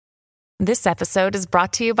This episode is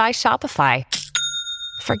brought to you by Shopify.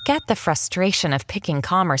 Forget the frustration of picking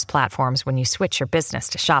commerce platforms when you switch your business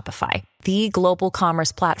to Shopify, the global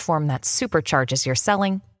commerce platform that supercharges your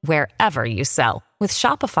selling wherever you sell. With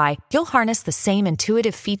Shopify, you'll harness the same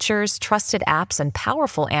intuitive features, trusted apps, and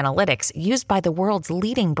powerful analytics used by the world's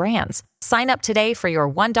leading brands. Sign up today for your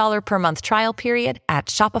 $1 per month trial period at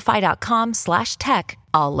shopify.com/tech,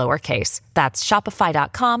 all lowercase. That's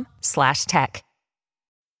shopify.com/tech.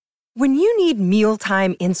 When you need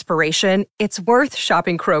mealtime inspiration, it's worth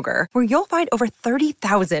shopping Kroger, where you'll find over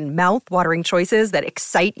 30,000 mouth-watering choices that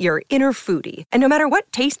excite your inner foodie. And no matter what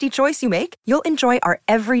tasty choice you make, you'll enjoy our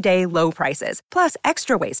everyday low prices, plus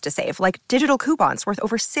extra ways to save, like digital coupons worth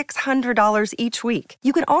over $600 each week.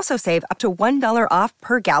 You can also save up to $1 off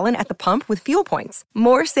per gallon at the pump with fuel points.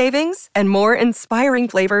 More savings and more inspiring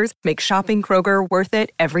flavors make shopping Kroger worth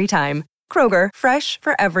it every time. Kroger, fresh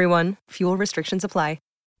for everyone. Fuel restrictions apply.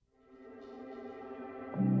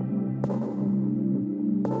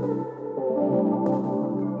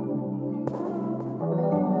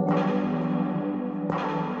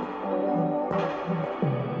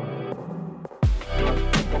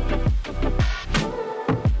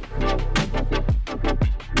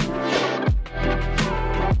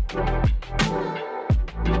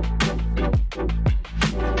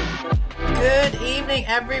 Good evening,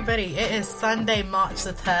 everybody. It is Sunday, March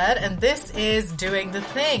the 3rd, and this is Doing the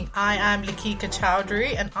Thing. I am Lakika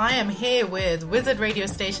Chowdhury, and I am here with Wizard Radio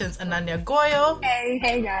Station's Ananya Goyal.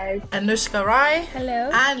 Hey guys. Anushka Rai. Hello.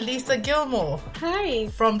 And Lisa Gilmore. Hi.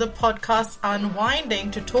 From the podcast Unwinding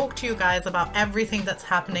to talk to you guys about everything that's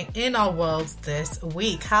happening in our worlds this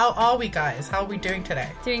week. How are we, guys? How are we doing today?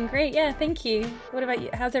 Doing great, yeah, thank you. What about you?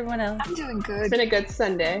 How's everyone else? I'm doing good. It's been a good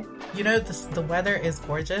Sunday. You know, the weather is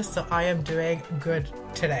gorgeous, so I am doing good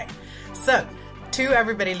today. So, to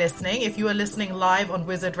everybody listening, if you are listening live on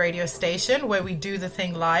Wizard Radio Station, where we do the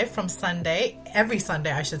thing live from every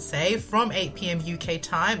Sunday, I should say, from 8 p.m. UK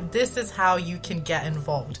time, this is how you can get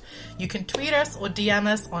involved. You can tweet us or DM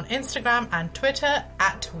us on Instagram and Twitter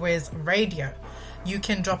at Wiz Radio. You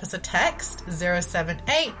can drop us a text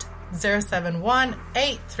 078 071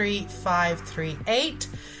 83538.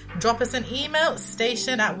 Drop us an email,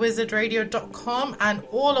 station@wizardradio.com, and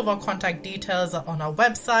all of our contact details are on our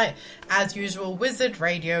website, as usual,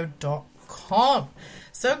 wizardradio.com.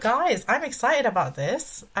 So guys, I'm excited about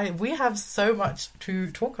this. We have so much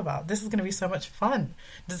to talk about. This is going to be so much fun.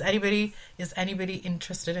 Is anybody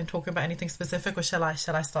interested in talking about anything specific, or shall I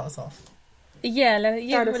start us off? Yeah, we'll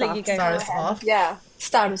let you go. Start us off. Yeah,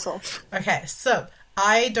 start us off. Okay, so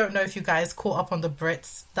I don't know if you guys caught up on the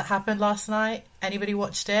Brits that happened last night. Anybody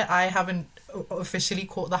watched it? I haven't officially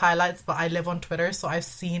caught the highlights, but I live on Twitter, so I've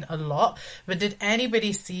seen a lot. But did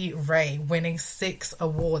anybody see Ray winning 6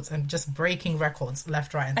 awards and just breaking records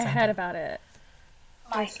left, right, and I center? heard about it.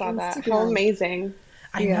 I saw that. How amazing.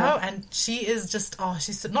 I know, and she is just,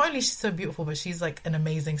 she's not only she's so beautiful, but she's like an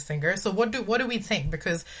amazing singer. So what do we think?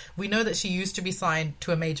 Because we know that she used to be signed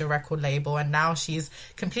to a major record label, and now she's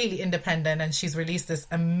completely independent, and she's released this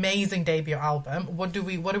amazing debut album. What do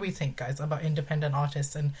we think, guys, about independent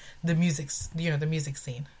artists and the music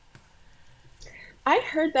scene? I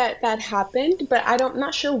heard that happened, but I'm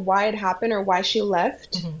not sure why it happened or why she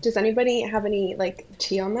left. Mm-hmm. Does anybody have any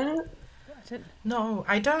tea on that? No,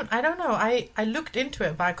 I don't know. I looked into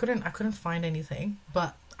it, but I couldn't find anything.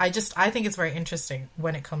 But I think it's very interesting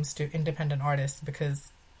when it comes to independent artists,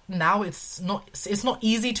 because now it's not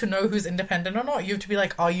easy to know who's independent or not. You have to be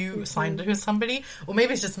like, are you signed to somebody? Or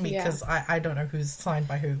maybe it's just me, because I don't know who's signed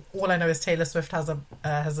by who. All I know is Taylor Swift has a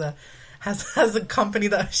company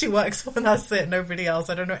that she works for, and that's it. Nobody else.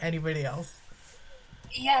 I don't know anybody else.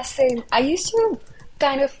 Yeah, same. I used to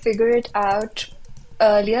kind of figure it out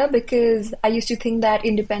earlier, because I used to think that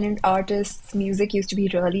independent artists' music used to be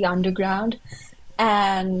really underground,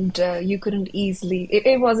 and you couldn't easily,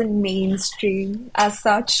 it wasn't mainstream as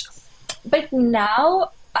such. But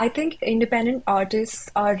now I think independent artists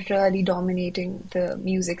are really dominating the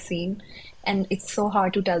music scene, and it's so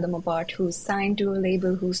hard to tell them apart, who's signed to a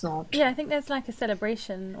label, who's not. Yeah, I think there's like a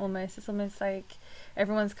celebration almost. It's almost like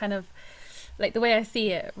everyone's kind of, like, the way I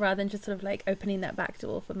see it, rather than just sort of like opening that back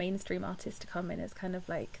door for mainstream artists to come in, it's kind of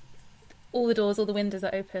like all the doors, all the windows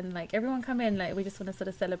are open, like everyone come in, like we just want to sort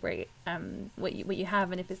of celebrate what you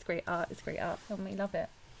have, and if it's great art, it's great art, and we love it.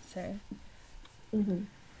 So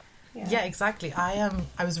yeah, exactly. I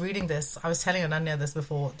was reading this, I was telling Ananya this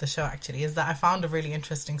before the show actually, is that I found a really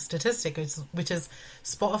interesting statistic, which is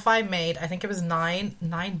Spotify made, I think it was 9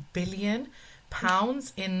 billion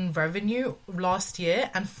pounds in revenue last year,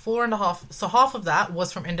 and 4.5, so half of that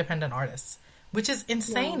was from independent artists, which is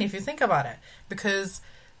insane if you think about it, because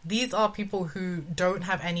these are people who don't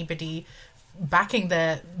have anybody backing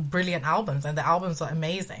their brilliant albums, and the albums are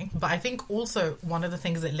amazing. But I think also one of the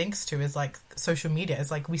things it links to is like social media.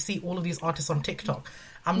 It's like we see all of these artists on TikTok.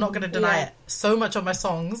 I'm not going to deny it. So much of my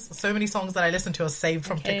songs, so many songs that I listen to are saved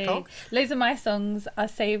from TikTok. Loads of my songs are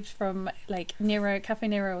saved from like Nero, Cafe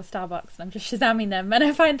Nero or Starbucks, and I'm just Shazamming them. And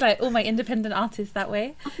I find like all my independent artists that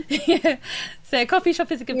way. So a coffee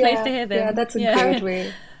shop is a good place to hear them. Yeah, that's a great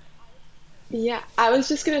way. Yeah, I was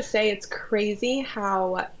just gonna say it's crazy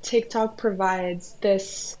how TikTok provides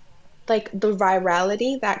this, like the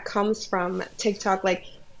virality that comes from TikTok. Like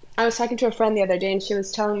I was talking to a friend the other day and she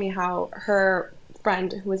was telling me how her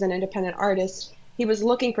friend, who was an independent artist, he was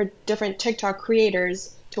looking for different TikTok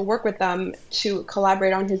creators to work with them to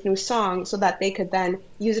collaborate on his new song so that they could then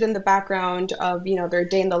use it in the background of, you know, their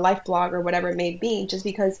day in the life blog or whatever it may be, just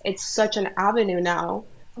because it's such an avenue now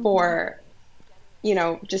for, you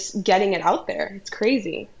know, just getting it out there. It's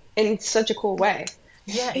crazy in such a cool way.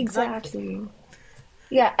 Yeah, exactly.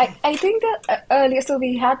 Yeah, I think that earlier, so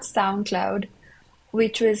we had SoundCloud,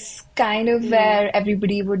 which was kind of where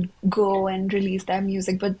everybody would go and release their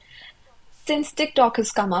music. But since TikTok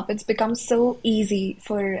has come up, it's become so easy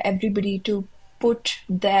for everybody to put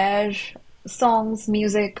their songs,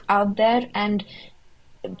 music out there, and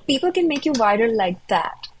people can make you viral like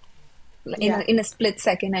that in a split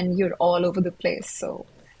second, and you're all over the place. So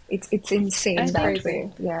it's insane that way.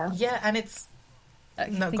 Yeah, and it's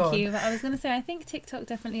Thank you. I was going to say, I think TikTok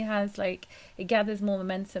definitely has, like, it gathers more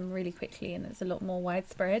momentum really quickly and it's a lot more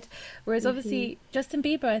widespread. Whereas obviously Justin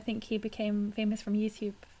Bieber, I think he became famous from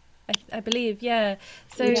YouTube, I believe. Yeah.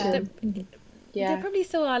 So there probably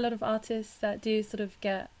still are a lot of artists that do sort of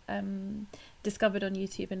get discovered on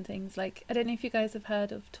YouTube and things. Like, I don't know if you guys have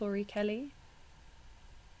heard of Tori Kelly.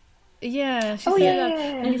 Yeah, she's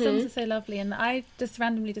and her songs are so lovely, and I just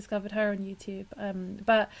randomly discovered her on YouTube.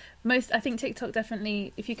 But I think TikTok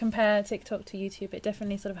definitely, if you compare TikTok to YouTube, it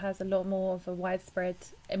definitely sort of has a lot more of a widespread,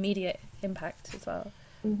 immediate impact as well.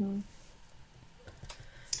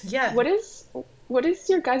 Yeah. What is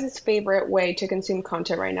your guys' favorite way to consume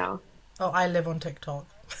content right now? Oh, I live on TikTok.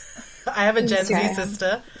 I have a Gen Z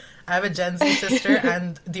sister.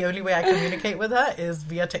 And the only way I communicate with her is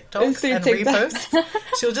via TikToks and reposts.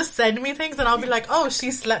 She'll just send me things and I'll be like, oh, she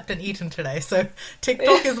slept and eaten today. So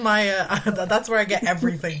TikTok is my, that's where I get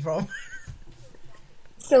everything from.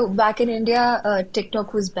 So back in India,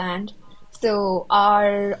 TikTok was banned. So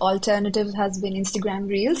our alternative has been Instagram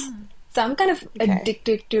Reels. So I'm kind of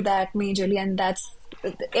addicted to that majorly, and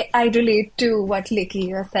I relate to what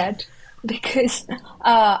Likia said. Because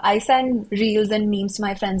I send reels and memes to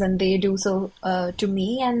my friends and they do so to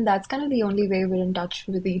me, and that's kind of the only way we're in touch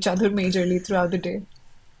with each other majorly throughout the day.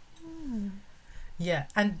 Yeah,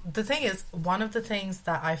 and the thing is, one of the things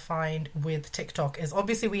that I find with TikTok is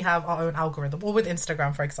obviously we have our own algorithm, or with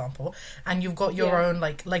Instagram, for example, and you've got your own,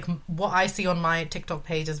 like what I see on my TikTok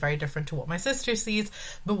page is very different to what my sister sees.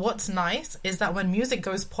 But what's nice is that when music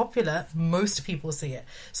goes popular, most people see it.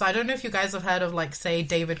 So I don't know if you guys have heard of, like, say,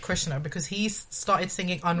 David Kushner, because he started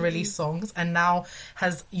singing unreleased songs and now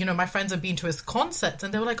has, you know, my friends have been to his concerts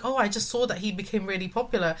and they were like, oh, I just saw that he became really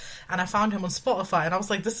popular and I found him on Spotify. And I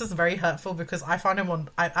was like, this is very hurtful because I found him on,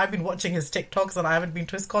 I've been watching his TikToks and I haven't been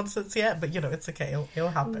to his concerts yet, but you know, it's okay, it'll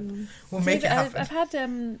happen. We'll make it happen.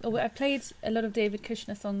 I've played a lot of David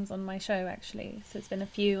Kushner songs on my show, actually, so it's been a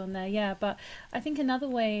few on there, but I think another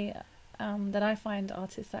way that I find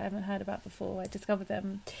artists that I haven't heard about before, I discover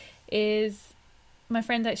them, is my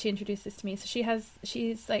friend actually introduced this to me. So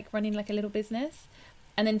she's like running like a little business,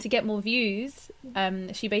 and then to get more views,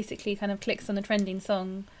 she basically kind of clicks on a trending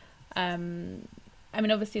song. I mean,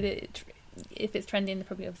 obviously if it's trending, they're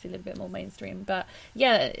probably obviously a little bit more mainstream. But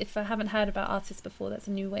yeah, if I haven't heard about artists before, that's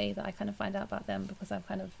a new way that I kind of find out about them, because I'm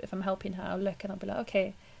kind of, if I'm helping her, I'll look and I'll be like,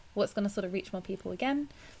 okay, what's going to sort of reach more people again?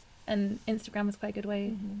 And Instagram is quite a good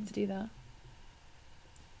way to do that.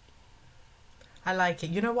 I like it.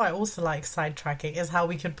 You know what I also like sidetracking is how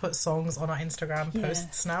we can put songs on our Instagram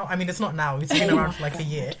posts now. I mean, it's not now, it's been around for like a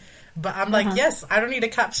year. But I'm like, yes, I don't need a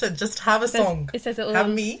caption. Just have a song. It says it all. Have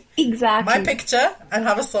me, exactly, my picture, and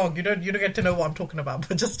have a song. You don't get to know what I'm talking about,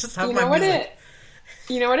 but just have my music.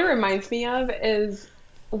 You know what it reminds me of is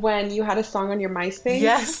when you had a song on your MySpace.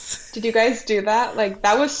 Yes. Did you guys do that? Like,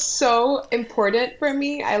 that was so important for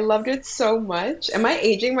me. I loved it so much. Am I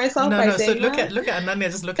aging myself by saying so that? look at Ananya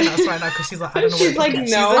just looking at us right now because she's like, I don't know she's what like,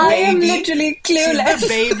 no, I am literally clueless.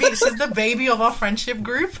 She's the baby of our friendship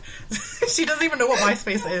group. She doesn't even know what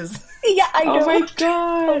MySpace is. Yeah, I know. Oh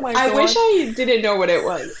my god. I wish I didn't know what it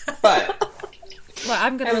was, but well,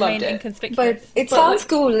 I'm going to remain inconspicuous. But it sounds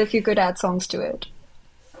cool if you could add songs to it.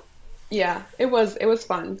 Yeah, it was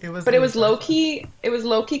fun. It was But it was really low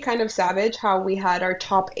fun. key, kind of savage how we had our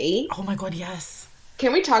top 8. Oh my God, yes.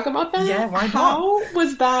 Can we talk about Yeah, that? why not?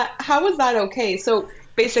 How was that okay? So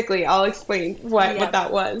basically, I'll explain what Yep.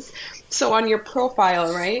 that was. So on your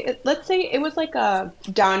profile, right? Let's say it was like a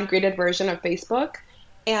downgraded version of Facebook,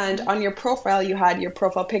 and on your profile you had your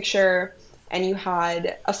profile picture and you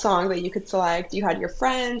had a song that you could select, you had your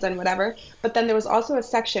friends and whatever. But then there was also a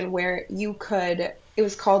section where it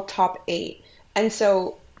was called top 8. And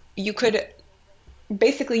so you could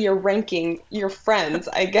basically you're ranking your friends,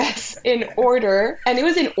 I guess, in order. And it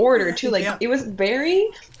was in order too. Like Yeah. it was very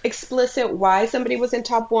explicit why somebody was in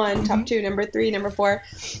top 1, top 2, number 3, number 4.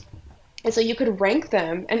 And so you could rank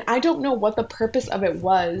them. And I don't know what the purpose of it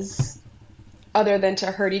was other than to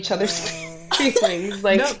hurt each other's feelings.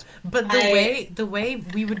 Like No, but I- the way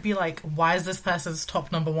we would be like, why is this person's top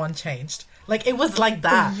number one changed? Like it was like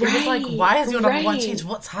that. It was like, Right, why is your number one right. changed?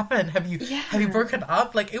 What's happened? Have you Yeah. broken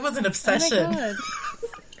up? Like it was an Oh my obsession. god.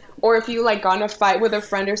 or if you like got in a fight with a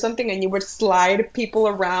friend or something and you would slide people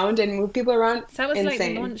around and move people around. So that was like the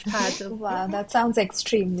Insane. launch pad of Wow, that sounds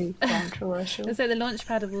extremely controversial. it's like the launch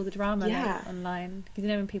pad of all the drama Yeah. like, online. Because you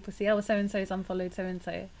know when people see, oh, so and so's unfollowed so and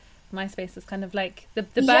so. MySpace was kind of like the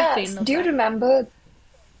Yes. birthing of Do you that. remember?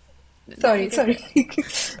 Sorry.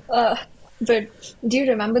 But do you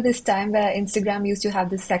remember this time where Instagram used to have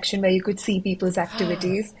this section where you could see people's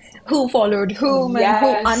activities, who followed whom and who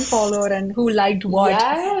Yes. unfollowed and who liked what?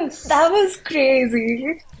 Yes. That was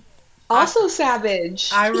crazy. Also savage.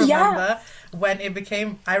 I remember Yeah.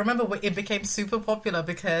 I remember when it became super popular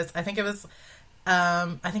because I think it was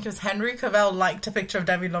Henry Cavill liked a picture of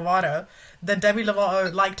Demi Lovato. Then Demi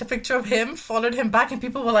Lovato liked a picture of him, followed him back, and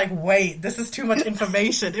people were like, "Wait, this is too much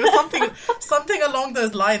information." It was something along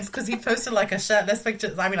those lines because he posted like a shirtless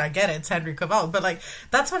picture. I mean, I get it, it's Henry Cavill, but like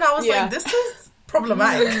that's when I was Yeah. like, "This is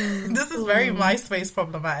problematic. This is very MySpace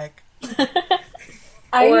problematic."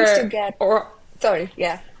 I Or- used to get. or Sorry,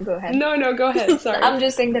 yeah, go ahead. no, go ahead. Sorry. I'm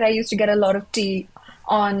just saying that I used to get a lot of tea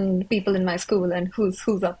on people in my school and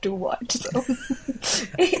who's up to what. So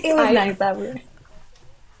it was nice that way.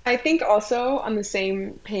 I think also on the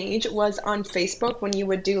same page was on Facebook when you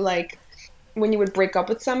would do like when you would break up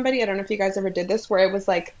with somebody. I don't know if you guys ever did this, where it was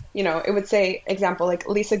like, you know, it would say, example, like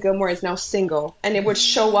Lisa Gilmore is now single, and it would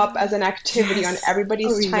show up as an activity on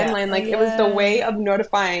everybody's Oh, yeah. timeline. Like it was the way of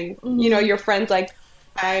notifying, you know, your friends, like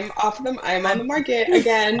I'm on the market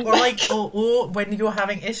again. Or like, or when you're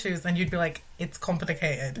having issues, and you'd be like, "It's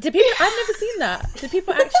complicated." Did people? I've never seen that. Did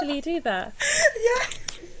people actually do that? Yeah.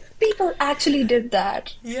 People actually did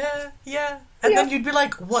that. Yeah. And then you'd be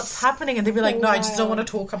like, "What's happening?" And they'd be like, "No, I just don't want to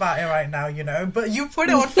talk about it right now," you know. But you put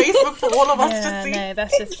it on Facebook for all of us Yeah, to see. no,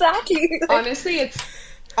 that's just Exactly. Honestly, it's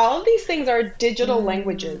all of these things are digital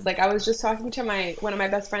languages. Like I was just talking to one of my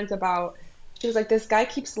best friends about, she was like, this guy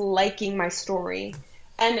keeps liking my story.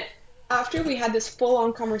 And after we had this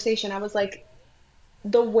full-on conversation, I was like,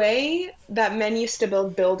 the way that men used to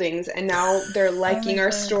build buildings and now they're liking our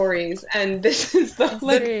God. stories, and this is the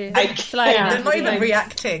like true. I Sliding can't. They're not even Like,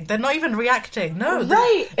 reacting. They're not even reacting. No,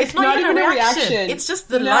 Right. It's not even a reaction. It's just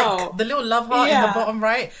the No. like, the little love heart in Yeah. the bottom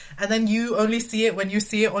right, and then you only see it when you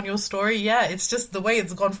see it on your story. Yeah, it's just the way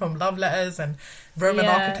it's gone from love letters and Roman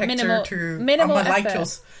Yeah, architecture to minimal I'm gonna like effort.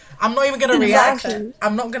 yours. I'm not even gonna react. Exactly.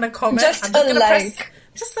 I'm not gonna comment. Just I'm just a gonna press like.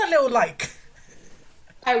 just a little like.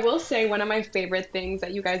 I will say one of my favorite things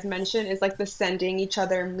that you guys mentioned is like the sending each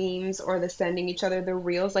other memes or the sending each other the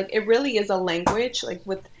reels. Like it really is a language, like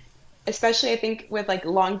with, especially I think with like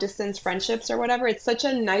long distance friendships or whatever, it's such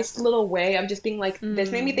a nice little way of just being like,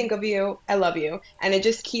 this made me think of you, I love you. And it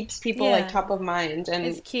just keeps people Yeah. like top of mind. And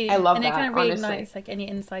it's cute. I love and that, it kind of honestly. reignites like any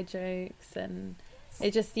inside jokes, and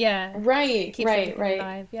it just Right, keeps right, everything right.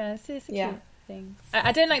 alive. Yeah, it's a Yeah. cute thing.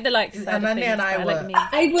 I don't like the likes side of Ananya things, and I but I like were- the memes.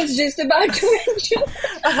 I was just about to mention.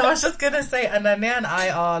 I was just gonna say, Ananya and I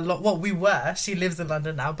are we were. She lives in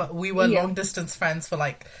London now, but we were Yeah. long distance friends for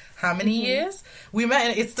like how many years? We met.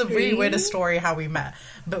 And it's the really weirdest story how we met,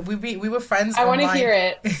 but we were friends. I want to online. hear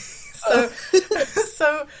it.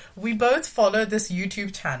 So we both follow this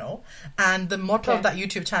YouTube channel, and the motto of Okay. that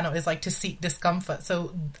YouTube channel is like to seek discomfort.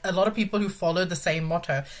 So a lot of people who follow the same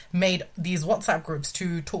motto made these WhatsApp groups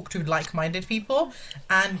to talk to like-minded people.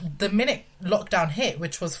 And the minute lockdown hit,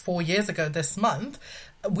 which was 4 years ago this month,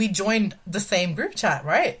 we joined the same group chat,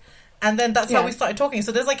 right? And then that's how Yeah. we started talking.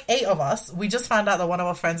 So there's like 8 of us. We just found out that one of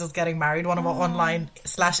our friends is getting married, one of our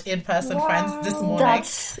online/in-person friends this morning.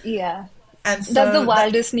 Yeah. And so That's the that-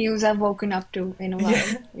 wildest news I've woken up to in a while.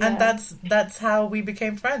 yeah. And that's how we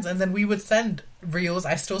became friends. And then we would send reels.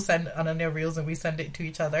 I still send Ananya reels, and we send it to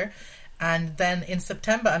each other. And then in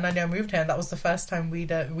September, Ananya moved here, and that was the first time we'd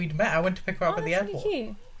met. I went to pick her up at the that's airport. really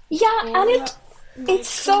cute. Yeah, and it's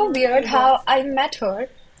so weird how I met her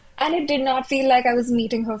and it did not feel like I was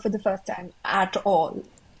meeting her for the first time at all.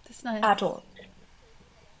 That's nice. At all.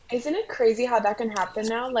 Isn't it crazy how that can happen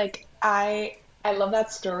now? Like I love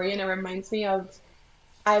that story, and it reminds me of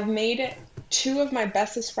I've made two of my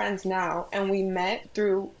bestest friends now, and we met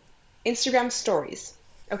through Instagram stories.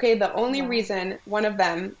 Okay, the only reason one of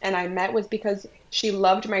them and I met was because she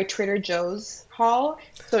loved my Trader Joe's haul.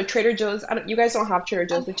 So Trader Joe's, you guys don't have Trader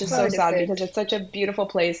Joe's, which is so sad because it's such a beautiful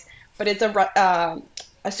place. But it's a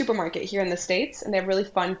supermarket here in the States, and they have really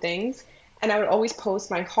fun things. And I would always post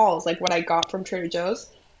my hauls, like what I got from Trader Joe's.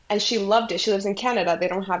 And she loved it. She lives in Canada. They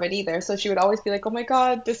don't have it either. So she would always be like, oh my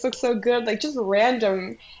God, this looks so good. Like just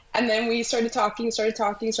random. And then we started talking,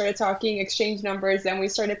 exchanged numbers. Then we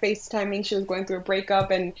started FaceTiming. She was going through a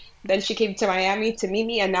breakup. And then she came to Miami to meet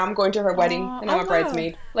me. And now I'm going to her wedding. And I'm a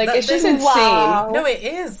bridesmaid. Like, it's just insane. Wow. No, it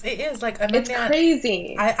is. It is. Like, Ananya, it's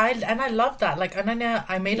crazy. I love that. Like, Ananya,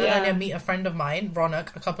 I made Ananya meet a friend of mine,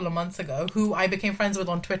 Ronak, a couple of months ago, who I became friends with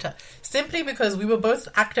on Twitter. Simply because we were both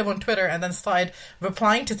active on Twitter and then started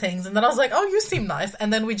replying to things. And then I was like, oh, you seem nice.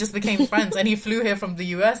 And then we just became friends. And he flew here from the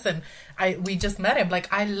US and we just met him.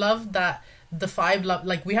 Like, I love that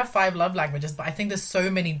we have 5 love languages, but I think there's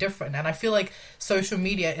so many different. And I feel like social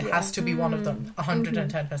media, it has to be one of them,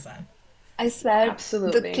 110%. I swear,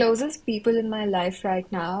 Absolutely. the closest people in my life right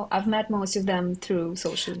now, I've met most of them through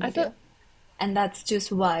social media. And that's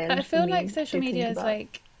just wild. I feel for me like social to media think is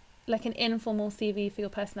about. like an informal CV for your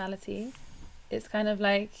personality. It's kind of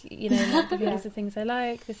like, you know, like these are things I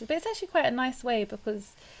like. But it's actually quite a nice way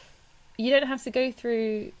because you don't have to go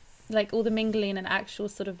through like all the mingling and actual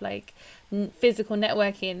sort of like physical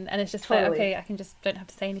networking, and it's just like, okay, I can just don't have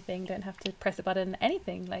to say anything, don't have to press a button,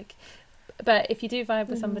 anything. Like, but if you do vibe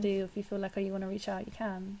with somebody, or if you feel like, oh, you want to reach out, you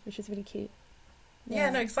can, which is really cute.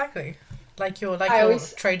 Yeah, no, exactly. Like your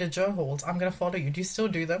Trader Joe hauls. I'm gonna follow you. Do you still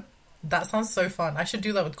do them? That sounds so fun. I should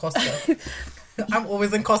do that with Costco. I'm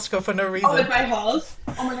always in Costco for no reason. Oh, with my hauls?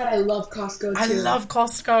 Oh my God, I love Costco too. I love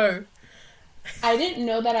Costco. I didn't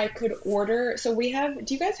know that I could order. So we have,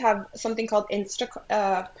 do you guys have something called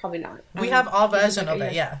probably not. We have our version of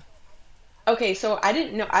it, yeah. Okay, so I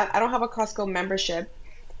didn't know, I don't have a Costco membership,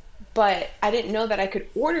 but I didn't know that I could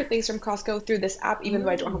order things from Costco through this app, even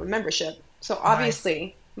though I don't have a membership. So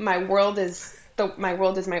obviously, the world is my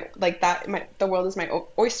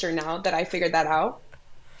oyster now that I figured that out.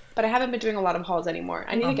 But I haven't been doing a lot of hauls anymore.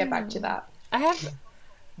 I need to get back to that. I have.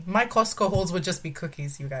 My Costco hauls would just be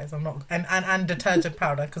cookies, you guys. I'm not, and detergent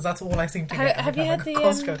powder, because that's all I seem to get. Have you had the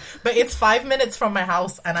Costco? But it's 5 minutes from my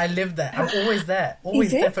house, and I live there. I'm always there,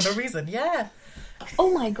 for no reason. Yeah.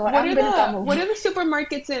 Oh my God! What are the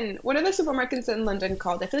supermarkets in London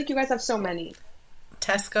called? I feel like you guys have so many.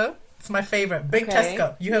 Tesco. It's my favorite. Big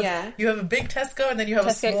Tesco. You have a big Tesco, and then you have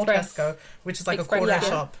a small Express. Tesco, which is like Express, a corner yeah.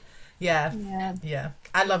 shop. Yeah.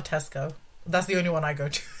 I love Tesco. That's the only one I go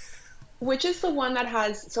to. Which is the one that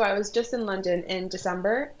has, so I was just in London in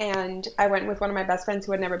December, and I went with one of my best friends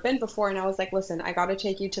who had never been before, and I was like, listen, I gotta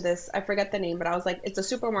take you to this, I forget the name, but I was like, it's a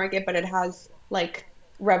supermarket, but it has like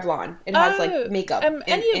Revlon. It has like makeup in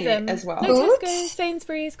it as well. No, Tesco,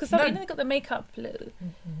 Sainsbury's, because they've got the makeup little.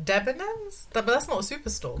 Debenhams? But that's not a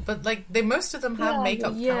superstore. But like most of them have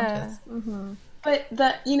makeup counters. Mm-hmm. But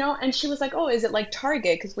and she was like, oh, is it like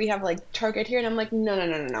Target? Because we have like Target here. And I'm like,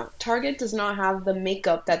 no. Target does not have the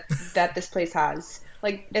makeup that this place has.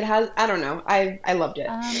 Like it has, I don't know. I loved it.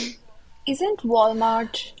 Isn't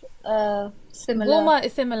Walmart similar? Walmart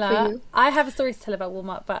is similar. I have a story to tell about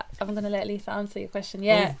Walmart, but I'm going to let Lisa answer your question.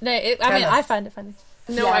 Yeah. I find it funny.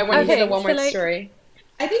 No, I want to hear the Walmart story.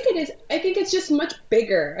 I think it is. I think it's just much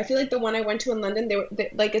bigger. I feel like the one I went to in London,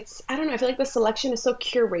 it's, I don't know. I feel like the selection is so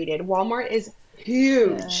curated. Walmart is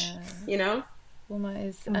huge, Walmart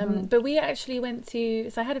is. But we actually went to,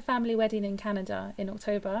 so I had a family wedding in Canada in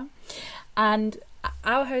October, and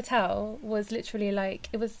our hotel was literally like,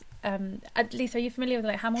 it was, at least, are you familiar with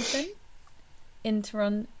like Hamilton in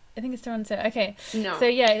Toronto? I think it's Toronto. Okay. No. So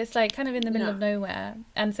yeah, it's like kind of in the middle of nowhere.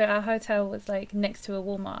 And so our hotel was like next to a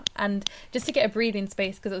Walmart. And just to get a breathing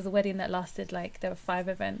space, because it was a wedding that lasted like, there were 5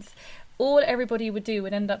 events. All everybody would do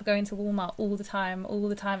would end up going to Walmart all the time.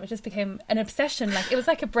 It just became an obsession. Like it was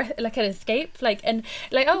like like an escape. Like, and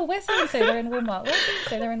like, oh, where's so-and-so? They're in Walmart. Where's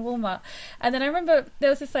so-and-so? They're in Walmart. And then I remember there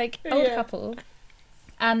was this like old couple.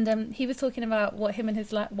 And he was talking about what him and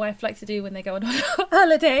his wife like to do when they go on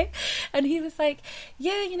holiday. And he was like,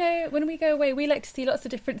 yeah, when we go away, we like to see lots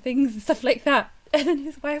of different things and stuff like that. And then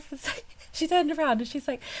his wife was like, she turned around and she's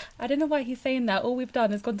like, I don't know why he's saying that. All we've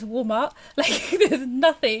done is gone to Walmart. Like, there's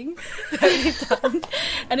nothing that we've done.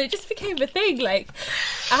 And it just became a thing. Like,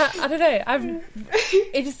 I don't know.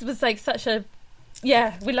 It just was like such a,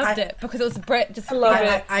 yeah, we loved it because it was Brett just. I love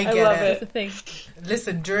it. I get it. The thing.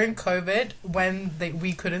 Listen, during COVID, when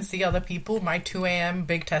we couldn't see other people, my 2 a.m.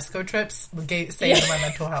 big Tesco trips saved my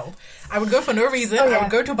mental health. I would go for no reason. Oh, yeah. I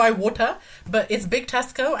would go to buy water, but it's big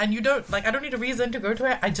Tesco, and you don't, like, I don't need a reason to go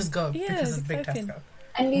to it. I just go because it's big Tesco.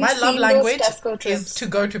 And My love language is to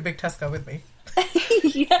go to big Tesco with me.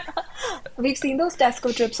 Yeah, we've seen those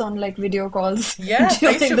Tesco trips on like video calls. Yeah, I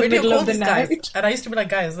during used to the video middle call of the these guys, night. and I used to be like,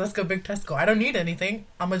 guys, let's go big Tesco. I don't need anything.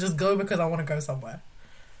 I'm gonna just go because I want to go somewhere.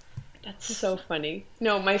 That's so funny.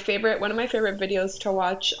 No, one of my favorite videos to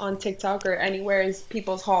watch on TikTok or anywhere is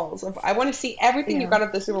people's hauls. I want to see everything you got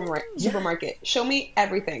at the supermarket. Show me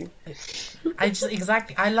everything.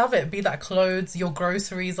 Exactly. I love it. Be that clothes, your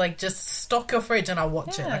groceries, like just stock your fridge and I'll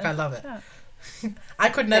watch it. Like I love it. Yeah. I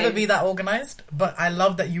could never be that organized, but I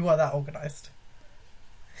love that you are that organized.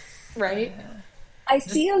 Right? I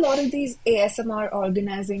see a lot of these ASMR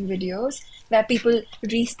organizing videos where people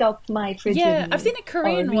restock my fridge. Yeah, with me, I've seen a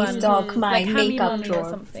Korean or one. restock my Like Hammy makeup Mummy or drawer.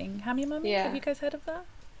 something. Hammy Mummy? Yeah. Have you guys heard of that?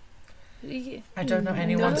 I don't know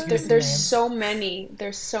anyone's There's usernames. so many.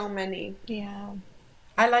 There's so many. Yeah.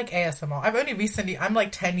 I like ASMR. I'm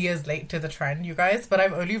like 10 years late to the trend, you guys, but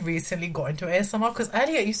I've only recently got into ASMR because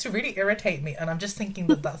earlier it used to really irritate me and I'm just thinking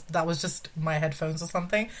that was just my headphones or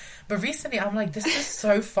something. But recently I'm like, this is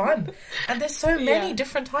so fun. And there's so many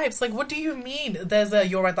different types. Like, what do you mean there's a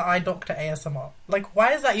You're at the Eye Doctor ASMR? Like,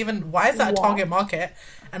 why is that a target market?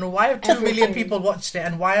 And why have 2 million people watched it?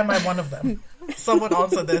 And why am I one of them? Someone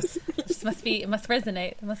answer this. It must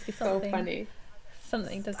resonate. There must be something. So funny.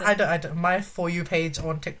 Something does it. I don't. My For You page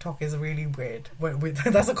on TikTok is really weird.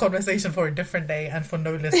 That's a conversation for a different day and for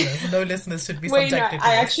no listeners. No listeners should be subjected to this.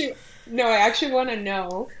 I actually want to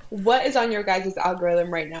know what is on your guys' algorithm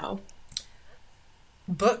right now.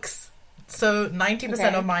 Books. So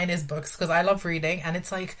 90% of mine is books because I love reading, and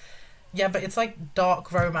it's like, yeah, but it's like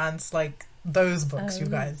dark romance, like those books, you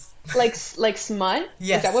guys. Like smut?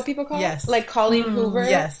 Yes. Is that what people call Yes. it? Like Colleen Hoover?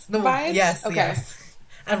 Yes. No, vibes? yes. Okay. Yes.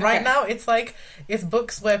 And right now, it's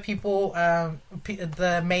books where people,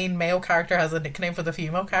 the main male character has a nickname for the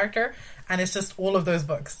female character, and it's just all of those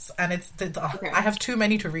books. And I have too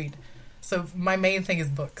many to read, so my main thing is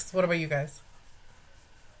books. What about you guys?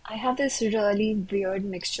 I have this really weird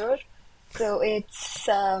mixture. So it's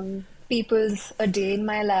people's a day in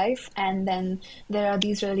my life, and then there are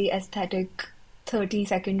these really aesthetic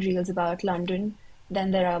 30-second reels about London.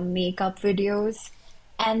 Then there are makeup videos.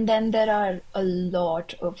 And then there are a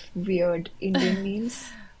lot of weird Indian memes,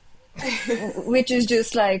 which is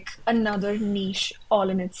just like another niche all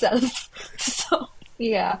in itself. So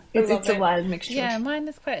yeah, it's a wild mixture. Yeah, mine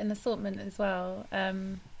is quite an assortment as well. A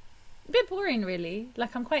bit boring, really.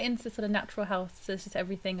 Like, I'm quite into sort of natural health, so it's just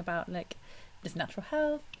everything about like just natural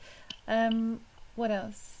health. What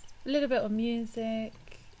else? A little bit of music.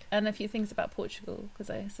 And a few things about Portugal, because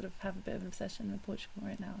I sort of have a bit of an obsession with Portugal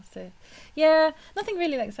right now. So, yeah, nothing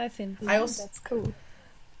really exciting. That's cool.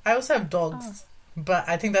 I also have dogs, but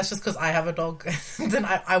I think that's just because I have a dog. Then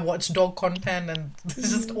I watch dog content, and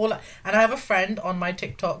it's just all. And I have a friend on my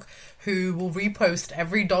TikTok who will repost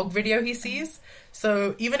every dog video he sees.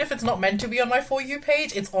 So even if it's not meant to be on my For You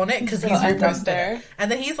page, it's on it because he's reposted it.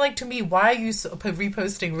 And then he's like to me, why are you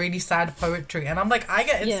reposting really sad poetry? And I'm like, I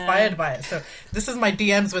get inspired by it. So this is my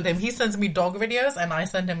DMs with him. He sends me dog videos and I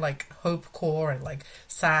send him like hopecore and like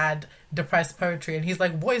sad, depressed poetry. And he's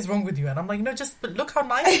like, what is wrong with you? And I'm like, no, just look how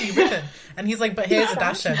nicely written. And he's like, but here's a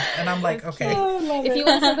dash in. And I'm like, okay. If you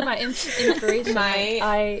want to talk about inspiration,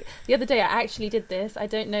 the other day I actually did this. I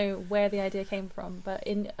don't know where the idea came from, but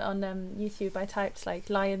on YouTube I typed like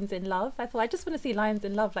lions in love. I thought, I just want to see lions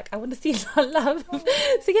in love. Like, I want to see love.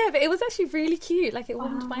 So yeah, but it was actually really cute. Like, it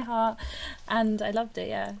warmed my heart and I loved it.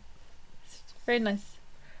 Yeah, it's very nice.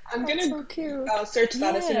 I'm gonna search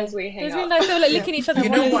that as soon as we hang out. It was up. really nice. They were like licking each other. You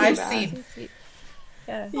know what I've seen?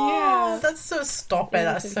 Yeah. Oh, that's so stop it.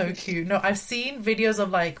 That's so cute. No, I've seen videos of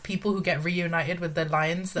like people who get reunited with the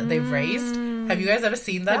lions that they've raised. Have you guys ever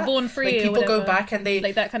seen that? Like Born Free. Like people go back and they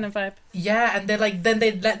like that kind of vibe. Yeah, and they're like, then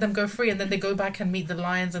they let them go free, and then they go back and meet the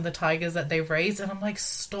lions and the tigers that they've raised, and I'm like,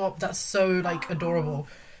 stop. That's so like adorable.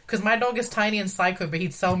 Because my dog is tiny and psycho, but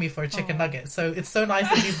he'd sell me for a chicken nugget. So it's so nice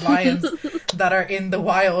that these lions that are in the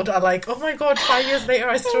wild are like, oh my god, 5 years later,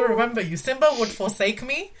 I still remember you. Simba would forsake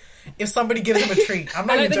me if somebody gives him a treat. I'm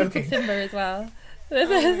not even joking. Simba as well.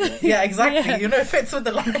 Yeah, exactly. Yeah. You know, it fits with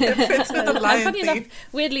the lion. It fits with the lion funny theme. Enough,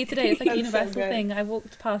 weirdly today, it's like a universal thing. I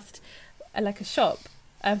walked past like a shop.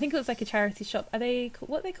 I think it was like a charity shop. Are they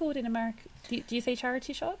what are they called in America? Do you say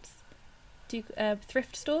charity shops? Do you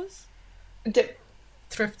thrift stores?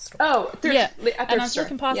 Thrift store. Oh, thrift, yeah. a thrift And I was store.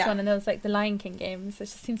 walking past one, and there was like the Lion King games. So it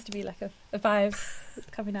just seems to be like a vibe that's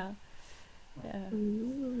coming out. Yeah.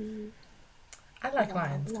 I like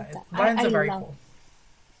lions, love guys. that. Lions I are very love- cool.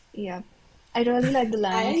 Yeah. I really like the I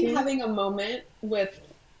Lion am King. having a moment with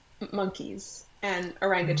monkeys and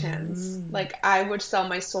orangutans. Like, I would sell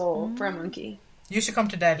my soul for a monkey. You should come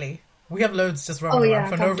to Delhi. We have loads just roaming around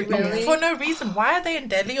for no Really? for no reason. Why are they in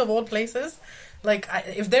Delhi of all places? Like,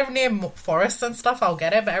 if they're near forests and stuff, I'll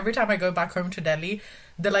get it. But every time I go back home to Delhi,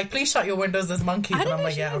 they're like, "Please shut your windows. There's monkeys." I And don't I'm know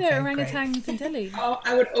like, "Yeah, there are okay, great." orangutans in Delhi. Oh,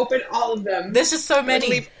 I would open all of them. There's just so many.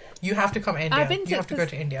 Literally. You have to come to India. I've been to- You have to go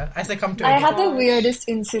to India. I say come to I India. had the weirdest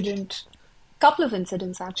incident. Couple of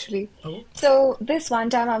incidents actually. Oh. So this one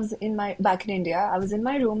time I was back in India. I was in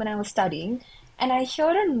my room and I was studying, and I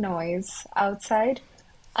heard a noise outside.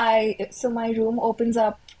 So my room opens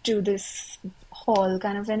up to this hall,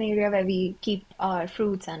 kind of an area where we keep our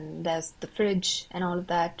fruits, and there's the fridge and all of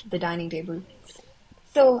that, the dining table.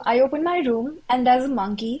 So I open my room and there's a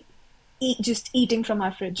monkey just eating from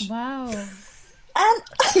our fridge. Wow. And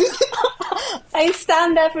I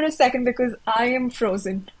stand there for a second because I am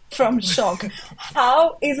frozen from shock.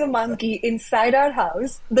 How is a monkey inside our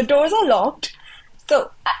house? The doors are locked.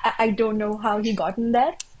 So I don't know how he got in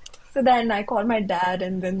there. So then I called my dad,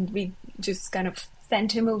 and then we just kind of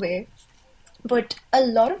sent him away. But a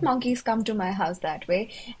lot of monkeys come to my house that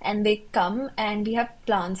way, and they come, and we have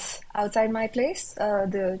plants outside my place, on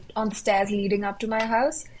the stairs leading up to my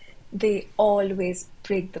house. They always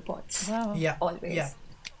break the pots. Wow. Yeah. Always. Yeah.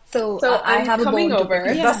 So I'm I have coming a bone over. to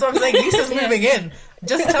pick. Yeah. That's what I'm saying. Lisa's moving in.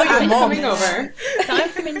 Just tell your I'm mom. coming over. So I'm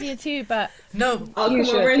from India too, but No. I'll You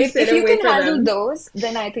come over should. and If sit you and wait can for handle them. those,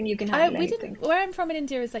 then I think you can handle we anything. didn't. Where I'm from in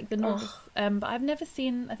India is like the north, but I've never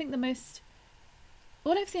seen. I think the most.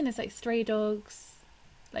 All I've seen is like stray dogs,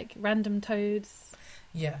 like random toads.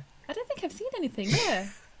 Yeah. I don't think I've seen anything. Yeah,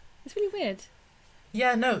 it's really weird.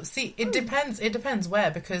 Yeah, no, see, it depends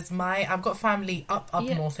where, because I've got family up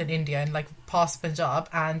Yeah. north in India and like past Punjab,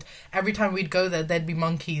 and every time we'd go there, there'd be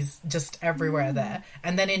monkeys just everywhere there.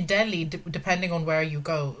 And then in Delhi, depending on where you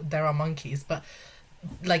go, there are monkeys, but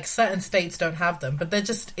like certain states don't have them, but they're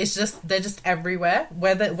just everywhere.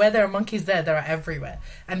 Where there are monkeys there are everywhere.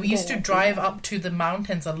 And we used to drive up to the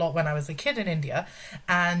mountains a lot when I was a kid in India,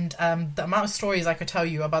 and the amount of stories I could tell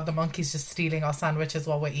you about the monkeys just stealing our sandwiches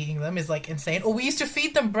while we're eating them is like insane. Or we used to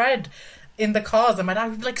feed them bread in the cars, and I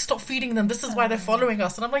would like, stop feeding them, this is why they're following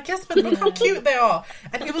us. And I'm like, yes, but look how cute they are.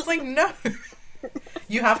 And he was like, no.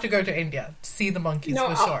 You have to go to India to see the monkeys No,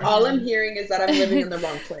 for sure. all I'm hearing is that I'm living in the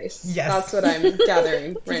wrong place. Yes. That's what I'm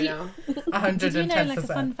gathering right now. 110%. Did you know, like a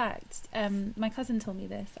fun fact? My cousin told me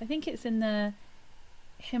this. I think it's in the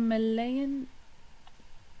Himalayan.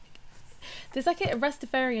 There's like a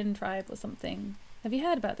Rastafarian tribe or something. Have you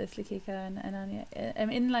heard about this, Lakika and Anya?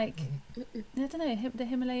 In like, I don't know, the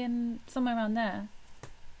Himalayan, somewhere around there.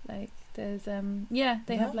 Like, there's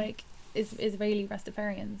they have like Israeli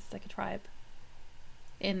Rastafarians, like a tribe.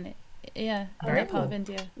 In that part of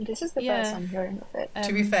India. This is the Yeah. first I'm hearing of it.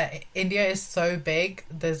 To be fair, India is so big.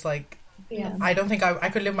 There's like, Yeah, I don't think I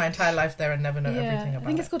could live my entire life there and never know everything I about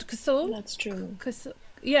think it. it's called Kusol. that's true.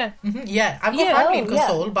 Yeah, Yeah, I've got Yeah. family in Oh, yeah.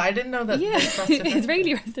 Kusol, but I didn't know that. yeah. there's Rastafarians.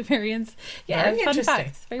 Israeli Rastafarians. Yeah, Very fun interesting.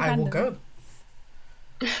 facts. Very I will random.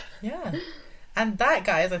 go. Yeah. And that,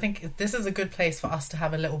 guys, I think this is a good place for us to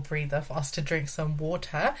have a little breather, for us to drink some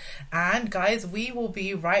water. And guys, we will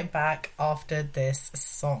be right back after this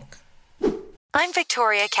song. I'm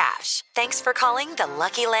Victoria Cash. Thanks for calling the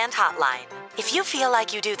Lucky Land Hotline. If you feel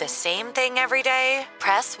like you do the same thing every day,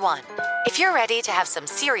 press 1. If you're ready to have some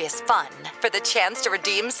serious fun for the chance to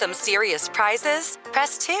redeem some serious prizes,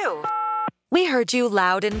 press 2. We heard you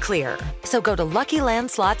loud and clear. So go to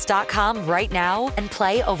LuckyLandSlots.com right now and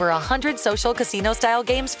play over 100 social casino-style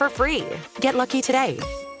games for free. Get lucky today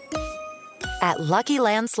at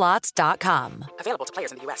LuckyLandSlots.com. Available to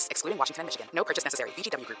players in the U.S., excluding Washington and Michigan. No purchase necessary.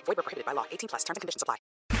 VGW Group. Void where prohibited by law. 18+. Terms and conditions apply.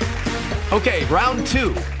 Okay, round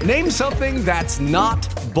 2. Name something that's not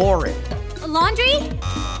boring. A laundry?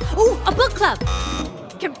 Ooh, a book club.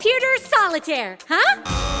 Computer solitaire, huh?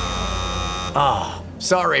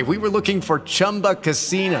 Sorry, we were looking for Chumba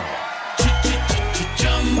Casino.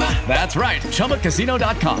 That's right.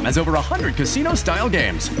 ChumbaCasino.com has over 100 casino-style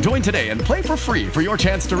games. Join today and play for free for your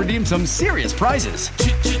chance to redeem some serious prizes.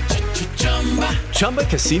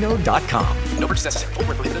 ChumbaCasino.com. No purchase necessary. Void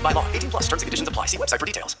where prohibited by law. 18+. Terms and conditions apply. See website for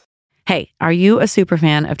details. Hey, are you a super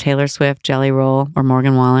fan of Taylor Swift, Jelly Roll, or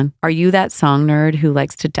Morgan Wallen? Are you that song nerd who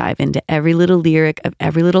likes to dive into every little lyric of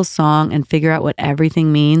every little song and figure out what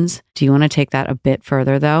everything means? Do you want to take that a bit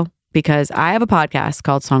further, though? Because I have a podcast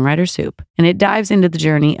called Songwriter Soup, and it dives into the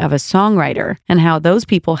journey of a songwriter and how those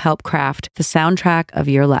people help craft the soundtrack of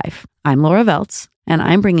your life. I'm Laura Veltz, and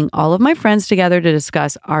I'm bringing all of my friends together to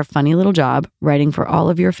discuss our funny little job writing for all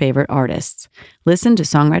of your favorite artists. Listen to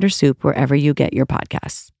Songwriter Soup wherever you get your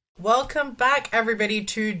podcasts. Welcome back, everybody,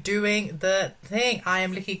 to Doing the Thing. I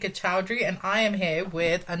am Lakika Chowdhury, and I am here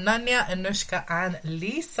with Ananya, Anushka, and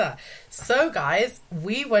Lisa. So, guys,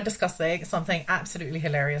 we were discussing something absolutely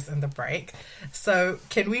hilarious in the break. So,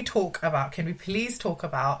 can we please talk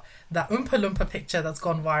about that Oompa Loompa picture that's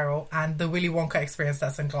gone viral and the Willy Wonka experience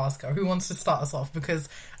that's in Glasgow? Who wants to start us off? Because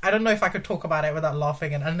I don't know if I could talk about it without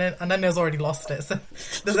laughing, and Ananya's already lost it. So,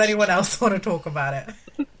 does anyone else want to talk about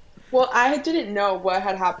it? Well, I didn't know what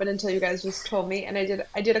had happened until you guys just told me, and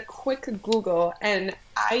I did a quick Google, and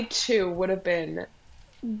I too would have been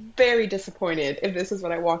very disappointed if this is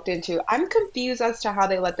what I walked into. I'm confused as to how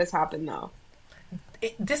they let this happen, though.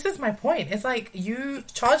 This is my point. It's like you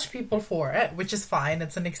charge people for it, which is fine.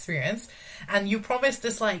 It's an experience. And you promise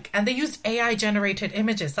this and they used AI generated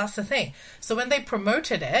images. That's the thing. So when they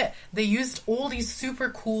promoted it, they used all these super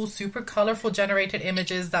cool, super colorful generated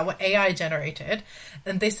images that were AI generated.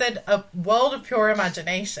 And they said a world of pure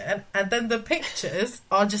imagination. And then the pictures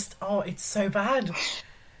are just, it's so bad.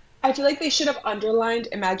 I feel like they should have underlined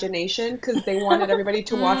imagination because they wanted everybody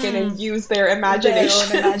to walk in and use their imagination.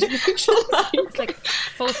 It's like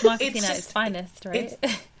false marketing at its finest, right?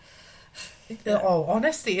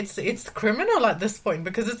 Honestly, it's criminal at this point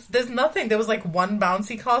because there's nothing. There was one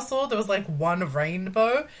bouncy castle. There was one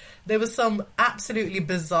rainbow. There was some absolutely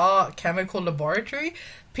bizarre chemical laboratory.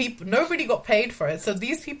 Nobody got paid for it. So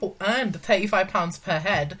these people earned £35 per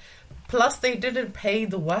head. Plus, they didn't pay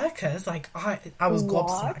the workers. I was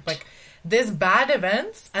gobsmacked. There's bad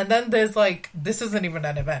events, and then there's this isn't even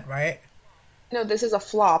an event, right? No, this is a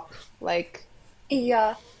flop.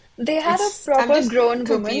 Yeah. They had a proper grown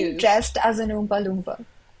woman dressed as an Oompa Loompa.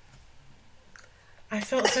 I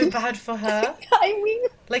felt so bad for her. I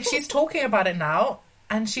mean... she's talking about it now,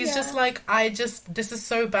 and she's just this is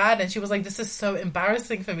so bad. And she was like, this is so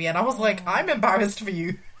embarrassing for me. And I was like, I'm embarrassed for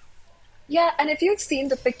you. Yeah, and if you've seen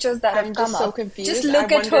the pictures that have come so up, confused. just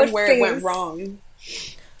look at her where face. It went wrong.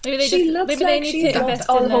 Maybe they need to invest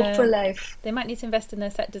all hope for life. They might need to invest in their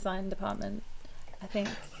set design department, I think.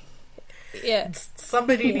 Yeah.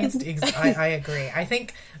 Somebody needs to... I agree. I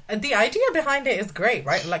think the idea behind it is great,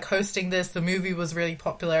 right? Hosting this, the movie was really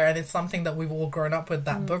popular, and it's something that we've all grown up with,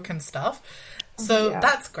 that book and stuff. So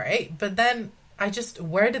that's great. But then...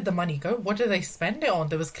 where did the money go? What did they spend it on?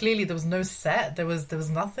 There was no set. There was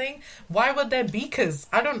nothing. Why were there beakers?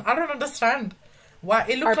 I don't understand. Why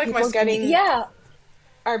it looked like my school.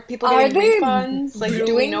 Are people getting refunds?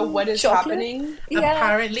 Do we know what is happening? Yeah.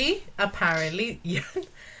 Apparently, yeah.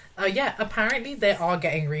 Apparently they are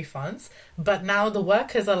getting refunds, but now the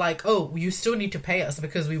workers are like, oh, you still need to pay us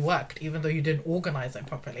because we worked, even though you didn't organize it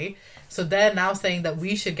properly. So they're now saying that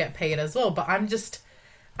we should get paid as well. But I just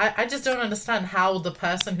don't understand how the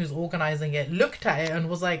person who's organizing it looked at it and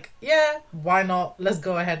was like, yeah, why not? Let's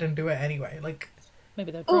go ahead and do it anyway.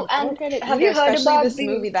 Maybe they're broke. And have you heard about this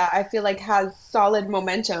movie that I feel has solid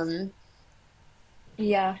momentum?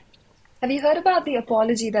 Yeah. Have you heard about the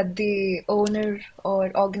apology that the owner or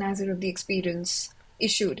organizer of the experience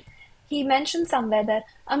issued? He mentioned somewhere that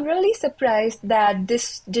I'm really surprised that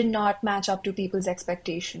this did not match up to people's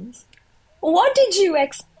expectations. What did you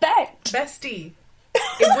expect? Bestie.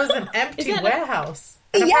 It was an empty warehouse.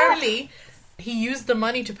 And apparently, he used the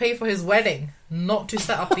money to pay for his wedding, not to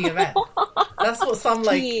set up the event. That's what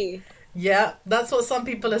that's what some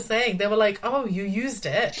people are saying. They were like, oh, you used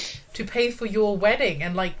it to pay for your wedding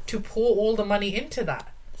and to pour all the money into that.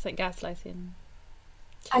 It's like gaslighting.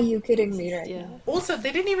 Are you kidding me right now? Also,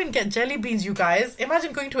 they didn't even get jelly beans, you guys.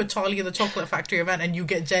 Imagine going to a Charlie and the Chocolate Factory event and you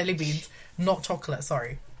get jelly beans, not chocolate,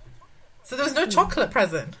 sorry. So there was no chocolate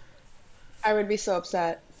present. I would be so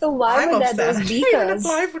upset. So why were there those beakers? I didn't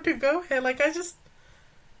apply to go here.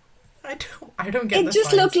 I don't get it.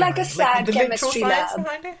 Just looked like a sad chemistry lab.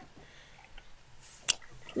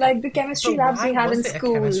 The chemistry labs we had in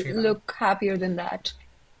school look happier than that.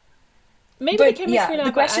 Maybe but the chemistry lab.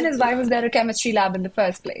 The question is, why was there a chemistry lab in the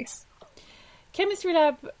first place? Chemistry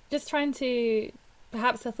lab, just trying to...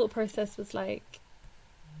 Perhaps the thought process was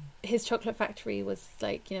his chocolate factory was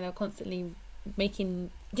constantly making...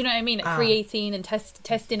 Do you know what I mean? Creating and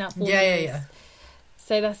testing up all these.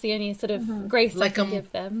 So that's the only sort of grace I can give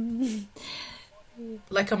them.